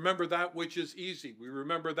we remember that which is easy. We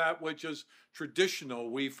remember that which is traditional.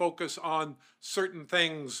 We focus on certain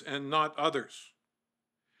things and not others.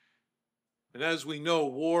 And as we know,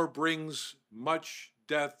 war brings much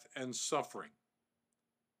death and suffering.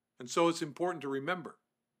 And so it's important to remember.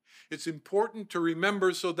 It's important to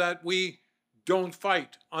remember so that we don't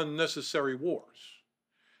fight unnecessary wars.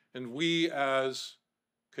 And we as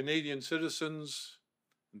Canadian citizens,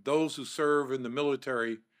 those who serve in the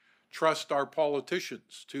military, trust our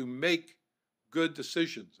politicians to make good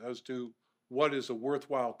decisions as to what is a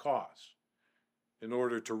worthwhile cause in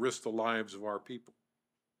order to risk the lives of our people.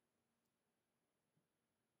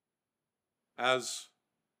 As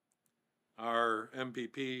our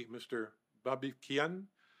MPP, Mr. Babikian,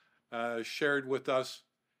 shared with us,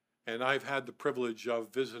 and I've had the privilege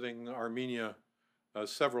of visiting Armenia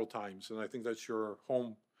several times, and I think that's your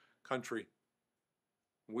home country.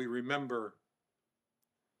 We remember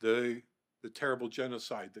the terrible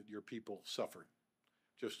genocide that your people suffered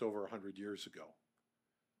just over 100 years ago.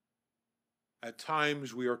 At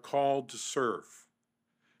times we are called to serve.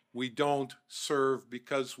 We don't serve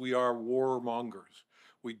because we are warmongers.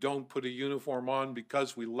 We don't put a uniform on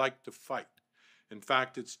because we like to fight. In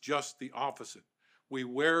fact, it's just the opposite. We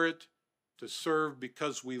wear it to serve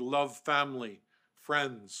because we love family,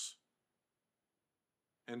 friends,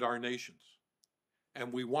 and our nations.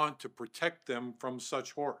 And we want to protect them from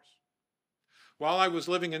such horrors. While I was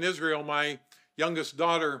living in Israel, my youngest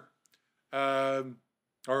daughter, or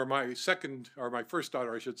my first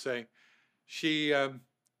daughter, I should say, she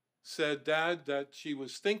said, Dad, that she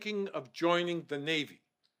was thinking of joining the Navy.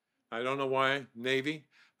 I don't know why Navy.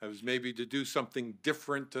 It was maybe to do something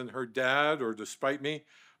different than her dad, or to spite me.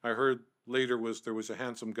 I heard later there was a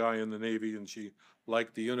handsome guy in the Navy and she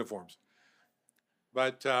liked the uniforms.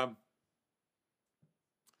 But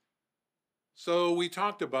so we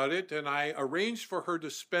talked about it, and I arranged for her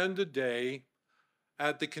to spend a day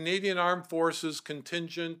at the Canadian Armed Forces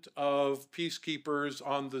contingent of peacekeepers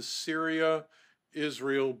on the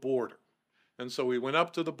Syria-Israel border. And so we went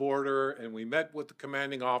up to the border and we met with the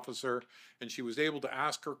commanding officer, and she was able to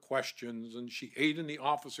ask her questions, and she ate in the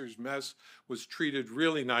officer's mess, was treated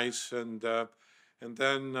really nice, and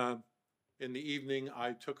then in the evening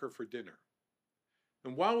I took her for dinner.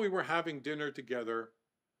 And while we were having dinner together,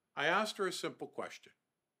 I asked her a simple question.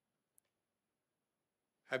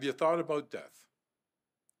 Have you thought about death?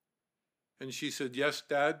 And she said, yes,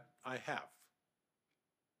 Dad, I have.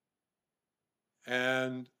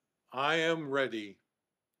 And I am ready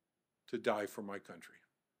to die for my country.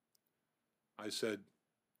 I said,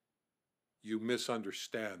 you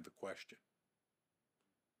misunderstand the question.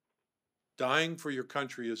 Dying for your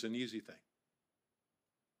country is an easy thing.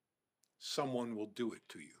 Someone will do it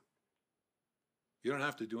to you. You don't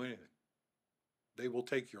have to do anything. They will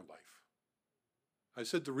take your life. I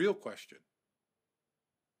said, the real question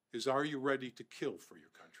is, are you ready to kill for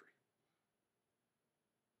your country?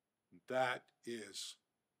 That is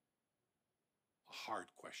a hard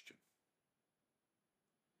question.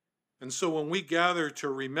 And so when we gather to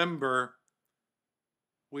remember,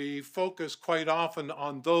 we focus quite often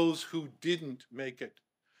on those who didn't make it,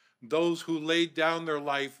 those who laid down their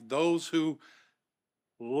life, those who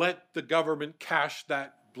let the government cash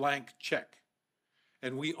that blank check.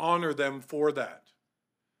 And we honor them for that.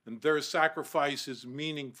 And their sacrifice is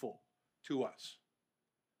meaningful to us.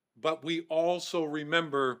 But we also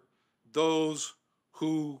remember those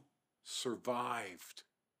who survived,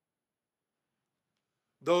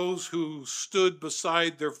 those who stood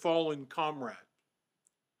beside their fallen comrade,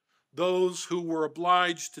 those who were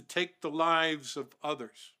obliged to take the lives of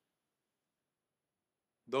others.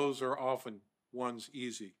 Those are often ones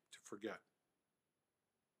easy to forget.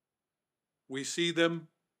 We see them,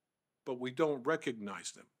 but we don't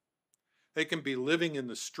recognize them. They can be living in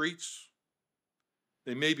the streets.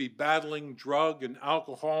 They may be battling drug and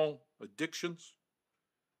alcohol addictions.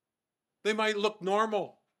 They might look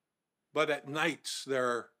normal, but at nights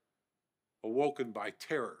they're awoken by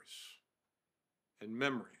terrors and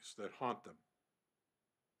memories that haunt them.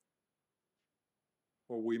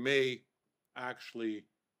 Or we may actually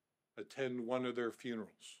attend one of their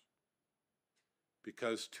funerals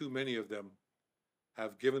because too many of them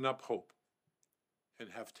have given up hope and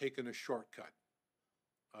have taken a shortcut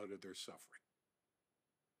out of their suffering.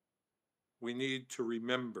 We need to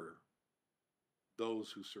remember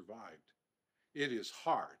those who survived. It is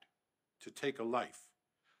hard to take a life,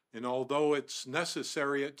 and although it's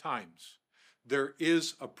necessary at times, there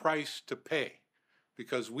is a price to pay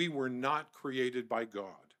because we were not created by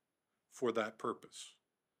God for that purpose.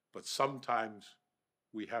 But sometimes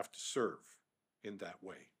we have to serve in that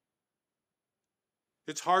way.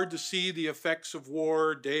 It's hard to see the effects of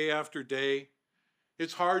war day after day.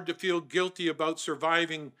 It's hard to feel guilty about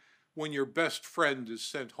surviving when your best friend is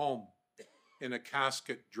sent home in a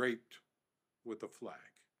casket draped with a flag.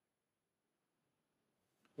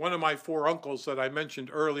 One of my 4 uncles that I mentioned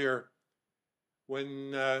earlier,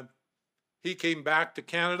 when he came back to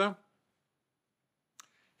Canada,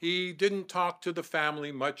 he didn't talk to the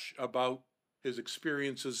family much about his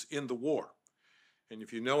experiences in the war. And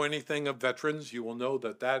if you know anything of veterans, you will know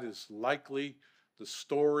that that is likely the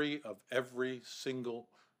story of every single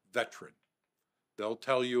veteran. They'll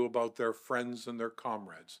tell you about their friends and their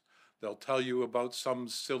comrades. They'll tell you about some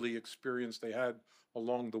silly experience they had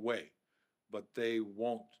along the way, but they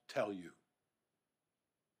won't tell you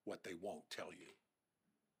what they won't tell you.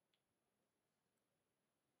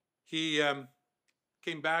 He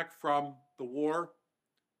came back from the war,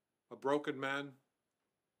 a broken man,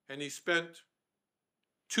 and he spent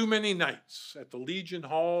too many nights at the Legion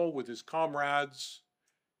Hall with his comrades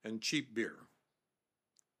and cheap beer.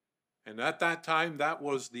 And at that time, that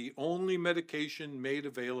was the only medication made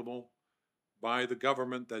available by the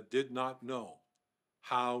government that did not know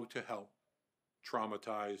how to help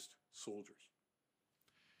traumatized soldiers.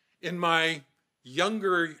 In my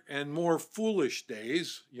younger and more foolish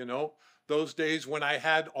days, those days when I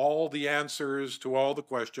had all the answers to all the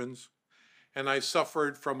questions, and I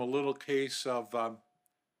suffered from a little case of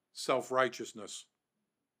self-righteousness,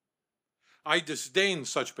 I disdained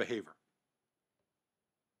such behavior.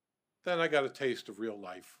 Then I got a taste of real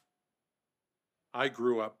life. I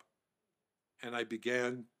grew up, and I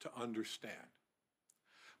began to understand.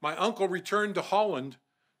 My uncle returned to Holland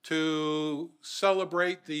to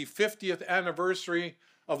celebrate the 50th anniversary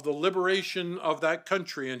of the liberation of that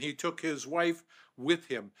country, and he took his wife with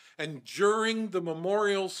him. And during the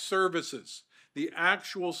memorial services, the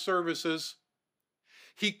actual services,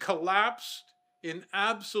 he collapsed in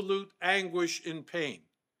absolute anguish and pain,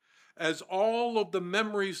 as all of the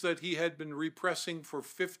memories that he had been repressing for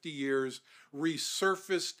 50 years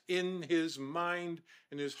resurfaced in his mind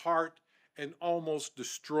and his heart and almost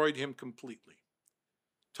destroyed him completely.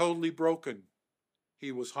 Totally broken,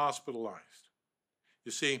 he was hospitalized.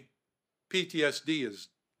 You see, PTSD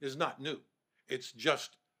is not new. It's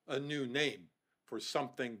just a new name for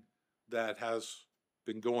something that has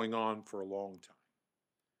been going on for a long time.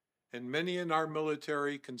 And many in our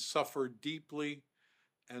military can suffer deeply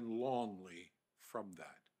and longly from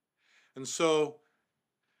that. And so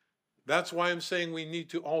that's why I'm saying we need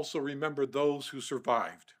to also remember those who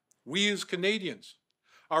survived. We as Canadians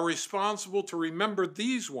are responsible to remember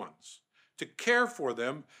these ones, to care for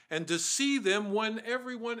them, and to see them when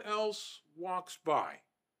everyone else walks by,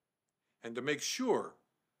 and to make sure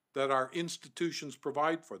that our institutions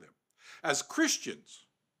provide for them. As Christians,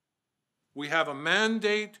 we have a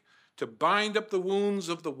mandate to bind up the wounds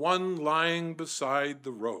of the one lying beside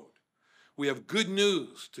the road. We have good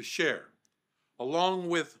news to share, along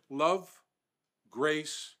with love,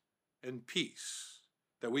 grace, and peace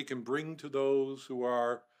that we can bring to those who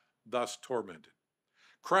are thus tormented.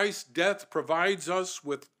 Christ's death provides us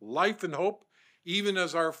with life and hope, even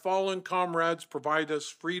as our fallen comrades provide us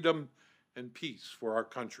freedom and peace for our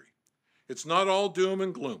country. It's not all doom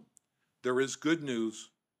and gloom. There is good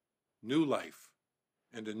news, new life,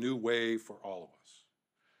 and a new way for all of us.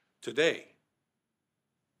 Today,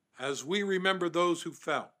 as we remember those who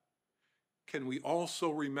fell, can we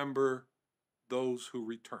also remember those who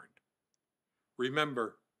returned?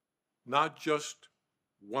 Remember, not just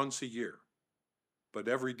once a year, but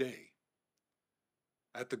every day,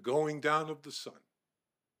 at the going down of the sun,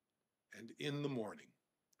 and in the morning,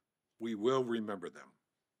 we will remember them.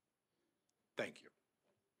 Thank you.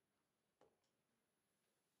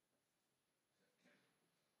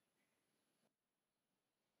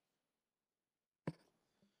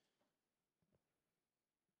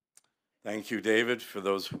 Thank you, David, for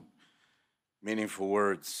those meaningful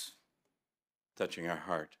words touching our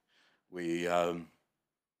heart. We are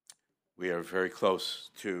very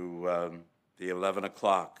close to the 11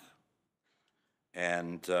 o'clock,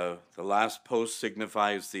 and the last post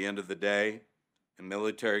signifies the end of the day in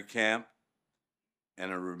military camp,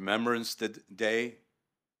 and a Remembrance Day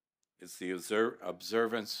is the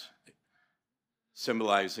observance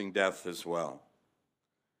symbolizing death as well.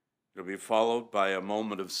 It'll be followed by a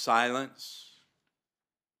moment of silence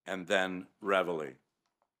and then reveille,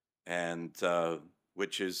 and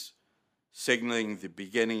which is signaling the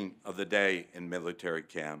beginning of the day in military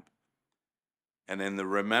camp. And in the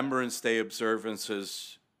Remembrance Day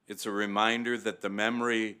observances, it's a reminder that the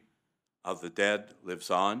memory of the dead lives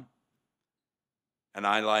on. And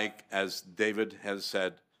I like, as David has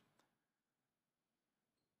said,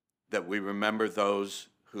 that we remember those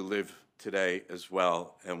who live today as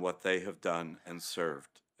well and what they have done and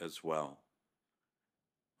served as well.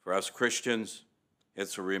 For us Christians,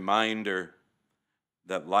 it's a reminder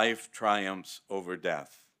that life triumphs over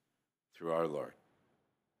death through our Lord.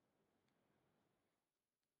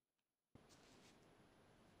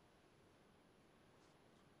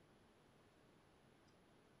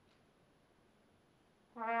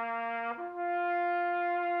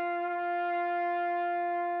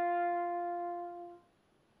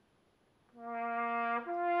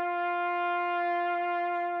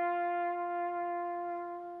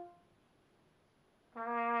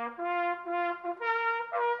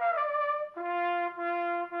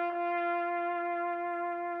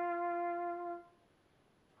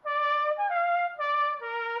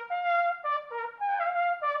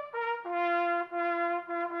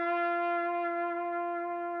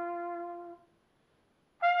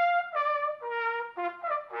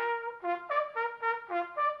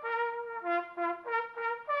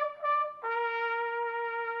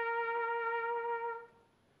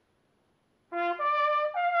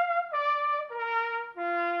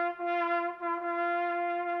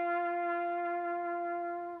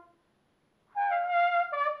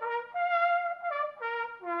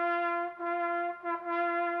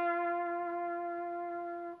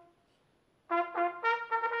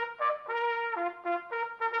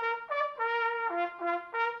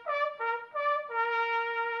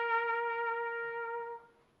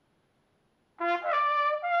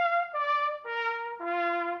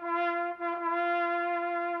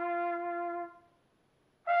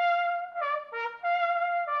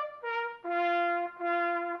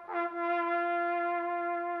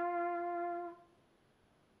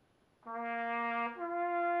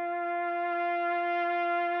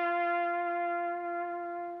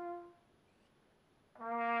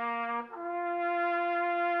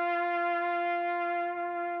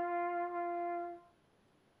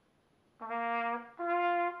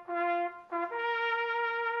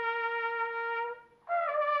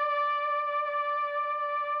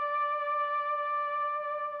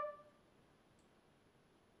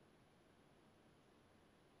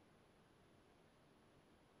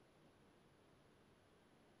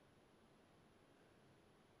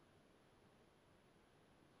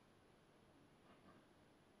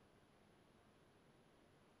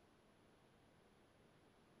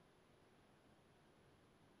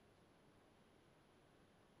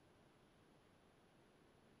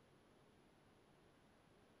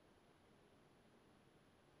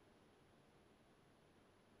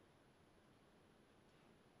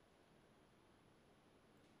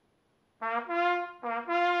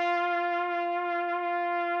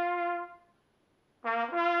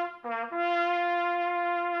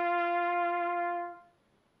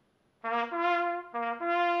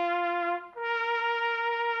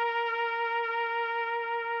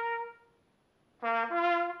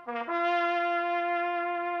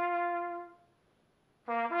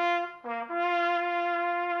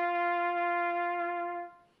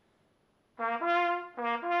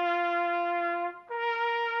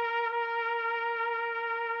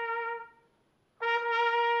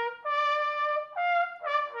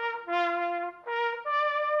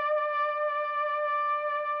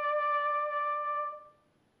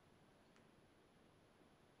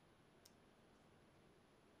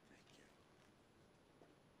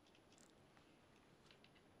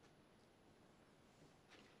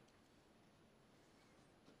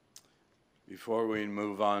 Before we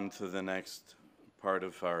move on to the next part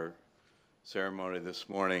of our ceremony this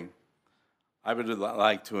morning, I would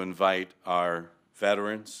like to invite our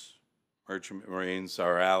veterans, Merchant Marines,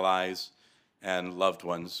 our allies, and loved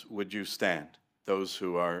ones. Would you stand, those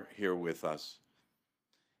who are here with us?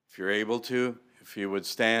 If you're able to, if you would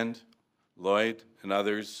stand, Lloyd and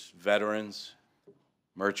others, veterans,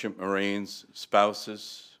 Merchant Marines,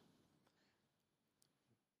 spouses.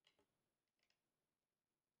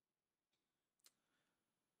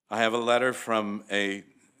 I have a letter from a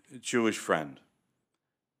Jewish friend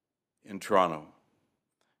in Toronto.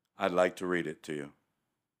 I'd like to read it to you.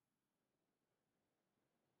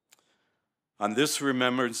 On this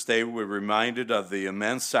Remembrance Day, we're reminded of the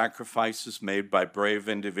immense sacrifices made by brave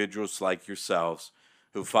individuals like yourselves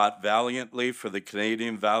who fought valiantly for the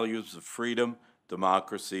Canadian values of freedom,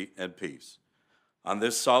 democracy, and peace. On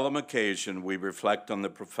this solemn occasion, we reflect on the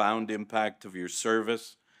profound impact of your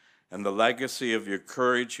service and the legacy of your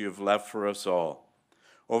courage you have left for us all.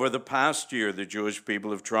 Over the past year, the Jewish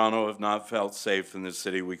people of Toronto have not felt safe in the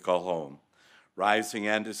city we call home. Rising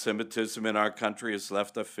anti-Semitism in our country has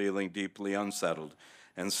left us feeling deeply unsettled,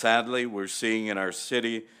 and sadly, we're seeing in our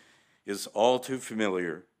city is all too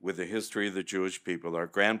familiar with the history of the Jewish people. Our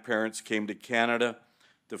grandparents came to Canada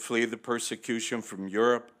to flee the persecution from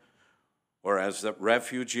Europe, or as the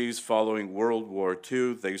refugees following World War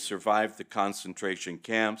II, they survived the concentration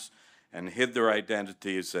camps and hid their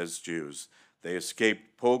identities as Jews. They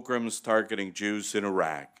escaped pogroms targeting Jews in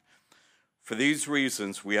Iraq. For these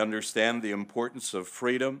reasons, we understand the importance of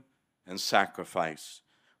freedom and sacrifice.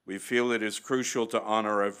 We feel it is crucial to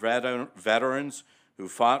honor our veterans who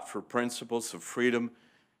fought for principles of freedom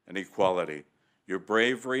and equality. Your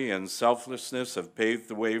bravery and selflessness have paved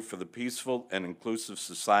the way for the peaceful and inclusive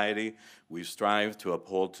society we strive to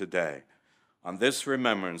uphold today. On this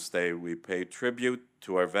Remembrance Day, we pay tribute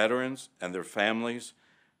to our veterans and their families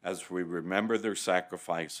as we remember their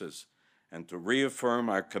sacrifices, and to reaffirm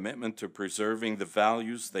our commitment to preserving the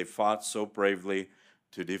values they fought so bravely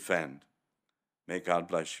to defend. May God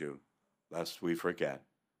bless you, lest we forget.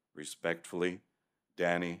 Respectfully,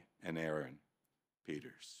 Danny and Aaron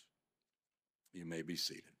Peters. You may be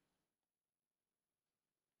seated.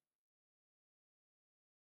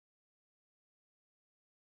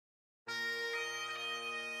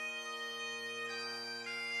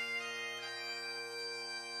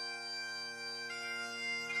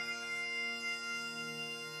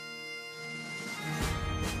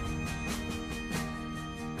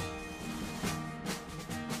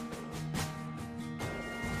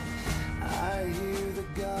 I hear the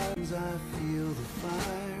guns, I feel the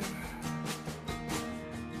fire.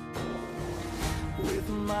 With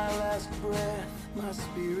my last breath, my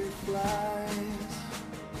spirit flies.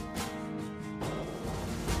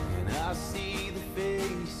 And I see the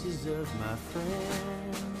faces of my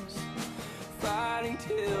friends fighting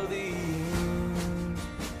till the end.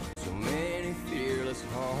 So many fearless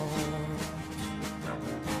hearts.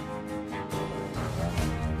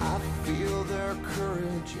 I feel their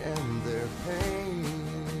courage and their pain.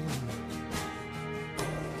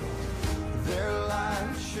 Their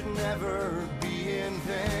lives should never be in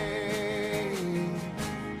vain.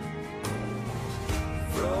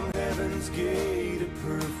 From heaven's gate, a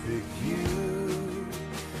perfect view.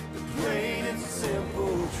 The plain and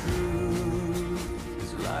simple truth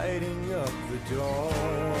is lighting up the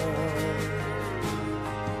dawn.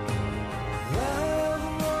 Love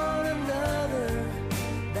one another.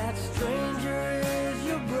 That stranger is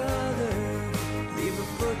your brother. Leave a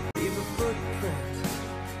footprint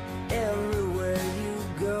everywhere you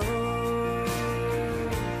go.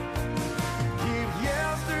 Give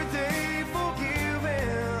yesterday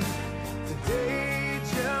forgiven, today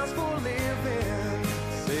just for living.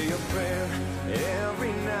 Say a prayer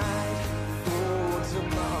every night for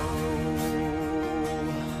tomorrow.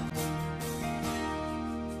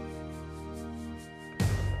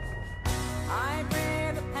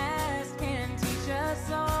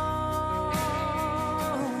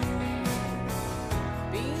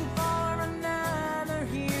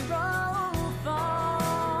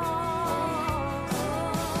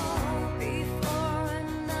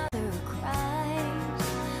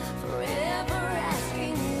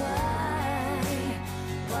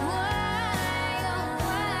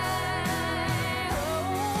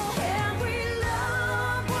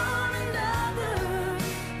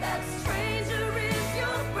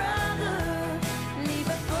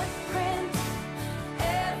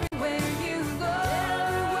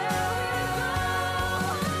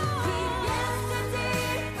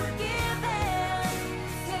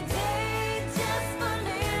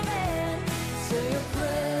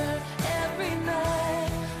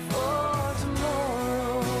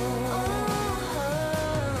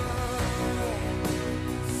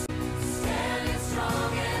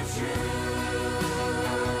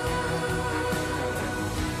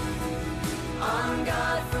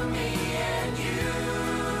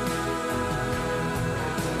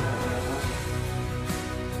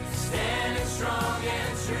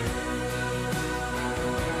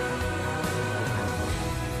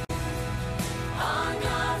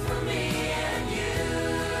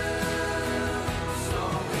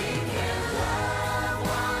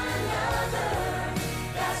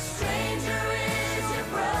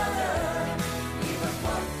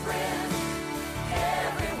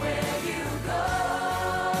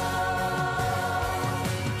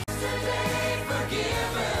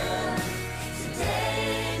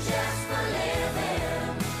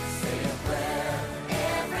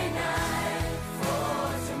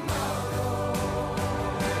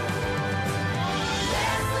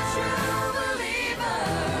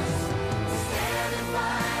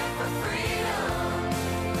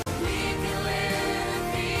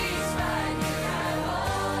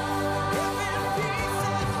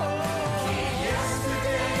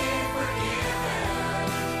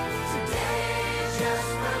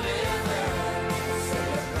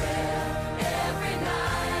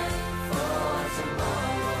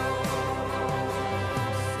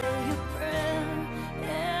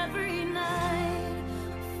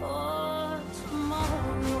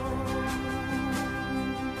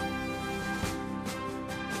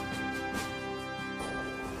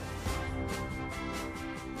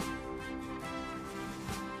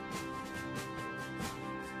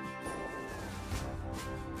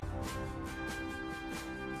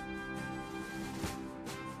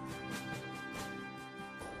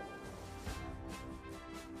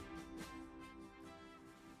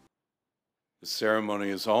 The ceremony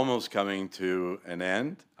is almost coming to an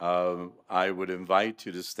end. I would invite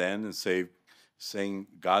you to stand and sing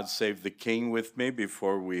God Save the King with me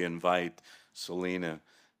before we invite Selena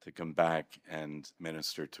to come back and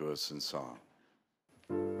minister to us in song.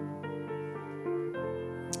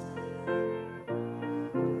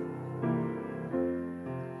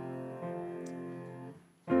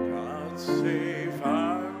 God save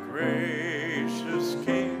our gracious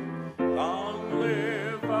King, long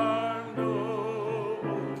live our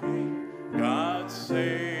noble King. God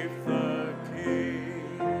save the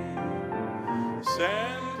King,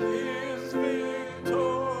 send his victorious,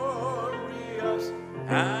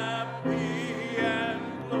 happy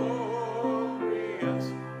and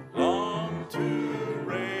glorious, long to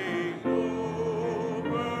reign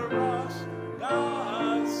over us.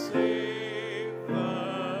 God save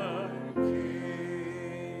the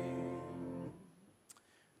King.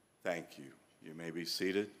 Thank you. You may be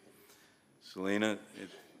seated. Selena,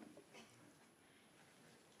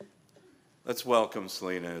 let's welcome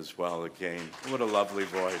Selena as well again. What a lovely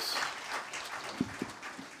voice.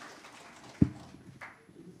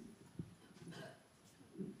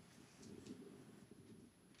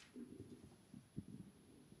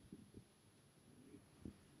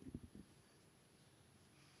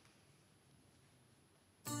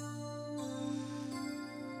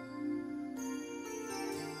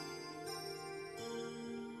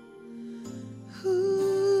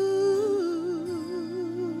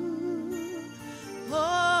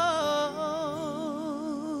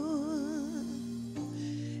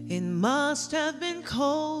 It must have been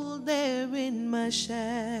cold there in my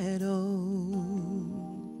shadow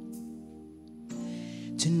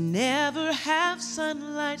to never have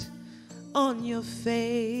sunlight on your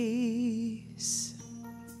face.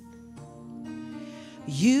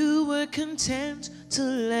 You were content to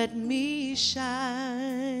let me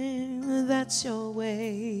shine, that's your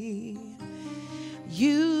way.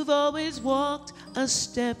 You've always walked a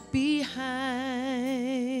step behind.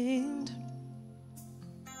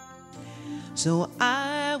 So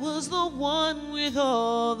I was the one with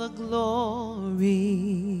all the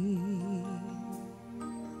glory,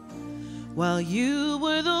 while you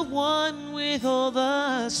were the one with all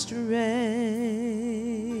the strength.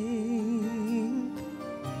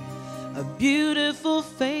 A beautiful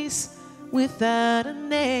face without a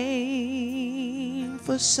name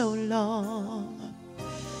for so long.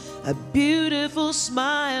 A beautiful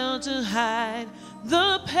smile to hide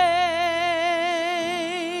the pain.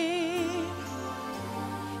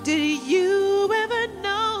 Did you ever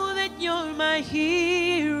know that you're my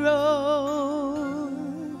hero?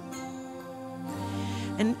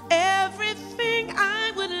 And everything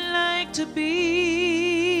I would like to be.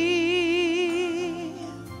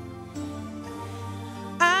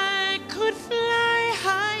 I could fly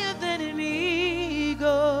higher than an eagle,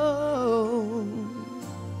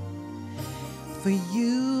 for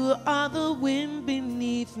you are the wind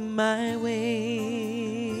beneath my wings.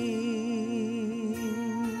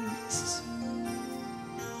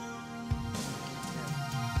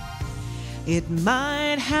 It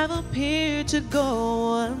might have appeared to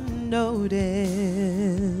go unnoticed,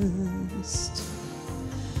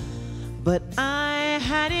 but I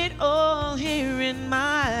had it all here in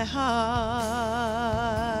my heart.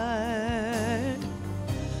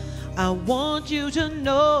 I want you to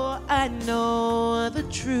know I know the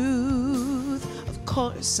truth. Of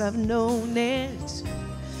course I've known it.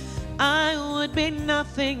 I would be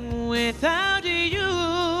nothing without you.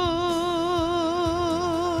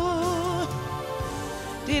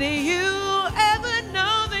 Did you ever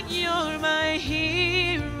know that you're my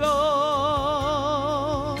hero?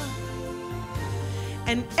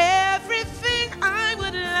 And everything I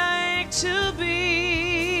would like to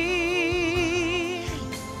be.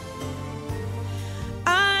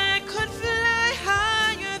 I could fly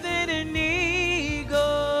higher than an eagle,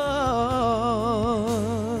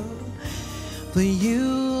 for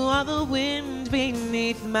you are the wind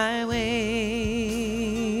beneath my wings.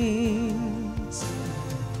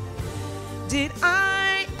 Did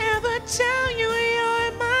I ever tell you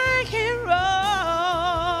you're my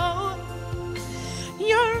hero?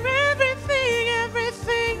 You're everything,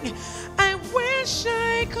 everything I wish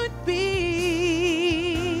I could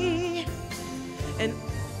be. And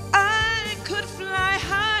I could fly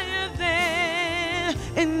higher than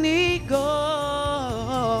an eagle,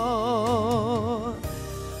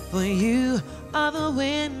 for you are the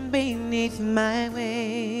wind beneath my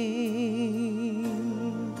wings.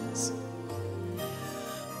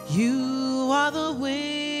 You are the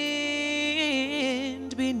wind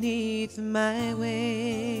beneath my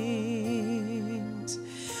wings.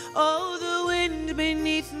 Oh, the wind wind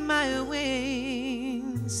beneath my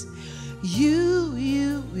wings. You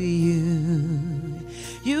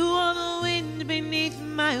are the wind beneath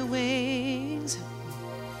my wings.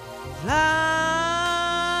 Fly,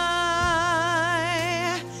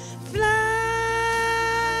 fly,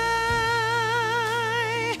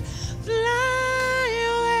 fly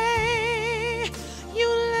away. You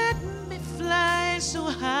let me fly so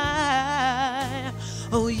high.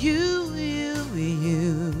 Oh, you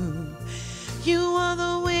are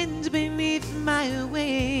the wind beneath my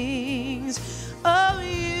wings. Oh,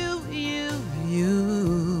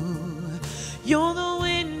 you're the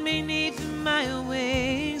wind beneath my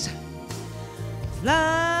wings. Fly,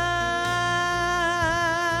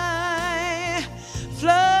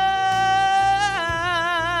 fly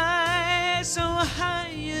so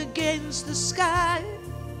high against the sky,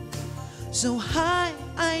 so high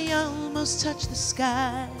I almost touch the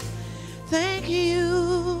sky. Thank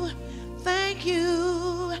you, thank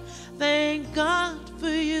you, thank God for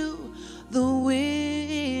you, the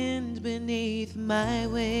wind beneath my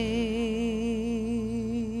wings.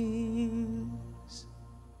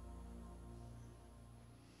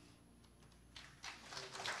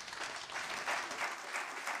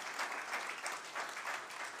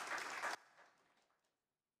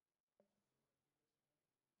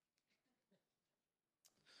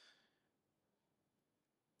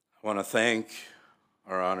 I want to thank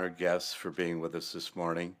our honored guests for being with us this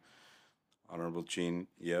morning. Honorable Jean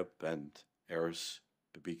Yip and Eris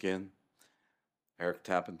Begin. Eric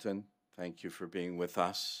Tappington, thank you for being with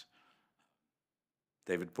us.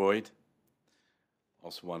 David Boyd,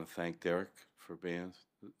 also want to thank Derek for being.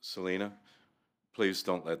 Selena, please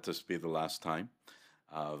don't let this be the last time.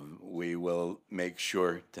 We will make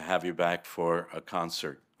sure to have you back for a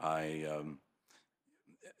concert.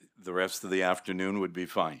 The rest of the afternoon would be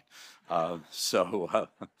fine.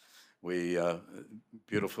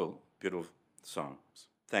 Beautiful, beautiful songs.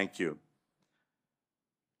 Thank you.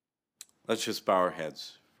 Let's just bow our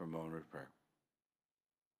heads for a moment of prayer.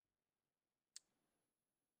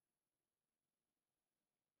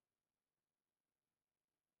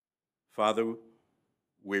 Father,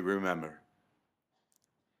 we remember.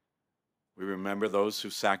 We remember those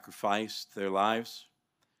who sacrificed their lives.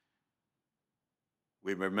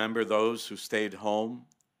 We remember those who stayed home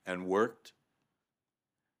and worked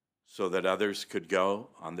so that others could go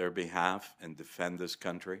on their behalf and defend this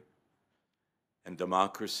country and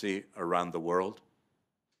democracy around the world.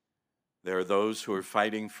 There are those who are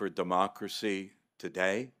fighting for democracy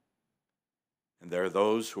today, and there are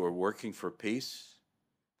those who are working for peace.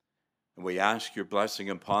 And we ask your blessing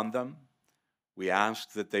upon them. We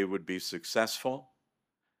ask that they would be successful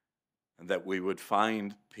and that we would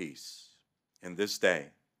find peace in this day.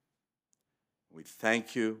 We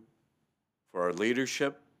thank you for our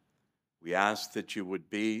leadership. We ask that you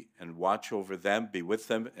would be and watch over them, be with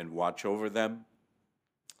them and watch over them,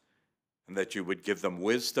 and that you would give them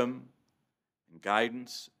wisdom and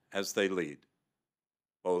guidance as they lead,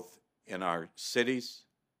 both in our cities,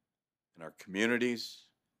 in our communities,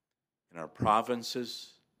 in our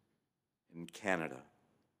provinces, in Canada,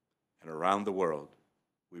 and around the world.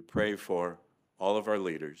 We pray for all of our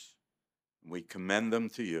leaders, and we commend them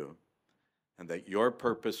to you, and that your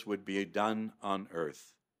purpose would be done on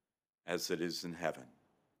earth as it is in heaven.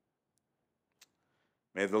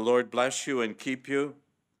 May the Lord bless you and keep you.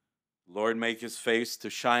 The Lord make his face to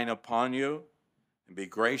shine upon you and be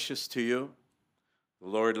gracious to you. The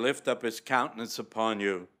Lord lift up his countenance upon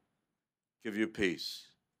you, give you peace.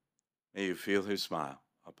 May you feel his smile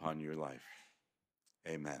upon your life.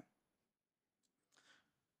 Amen.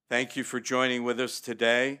 Thank you for joining with us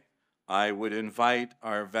today. I would invite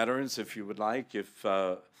our veterans, if you would like, if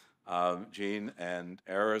Jean and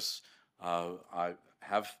Eris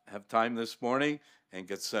have time this morning and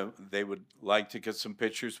they would like to get some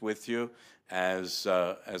pictures with you as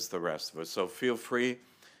the rest of us. So feel free.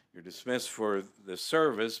 You're dismissed for the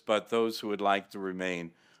service, but those who would like to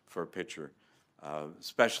remain for a picture,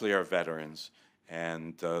 especially our veterans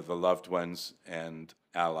and the loved ones and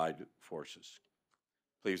allied forces.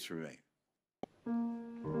 Please remain.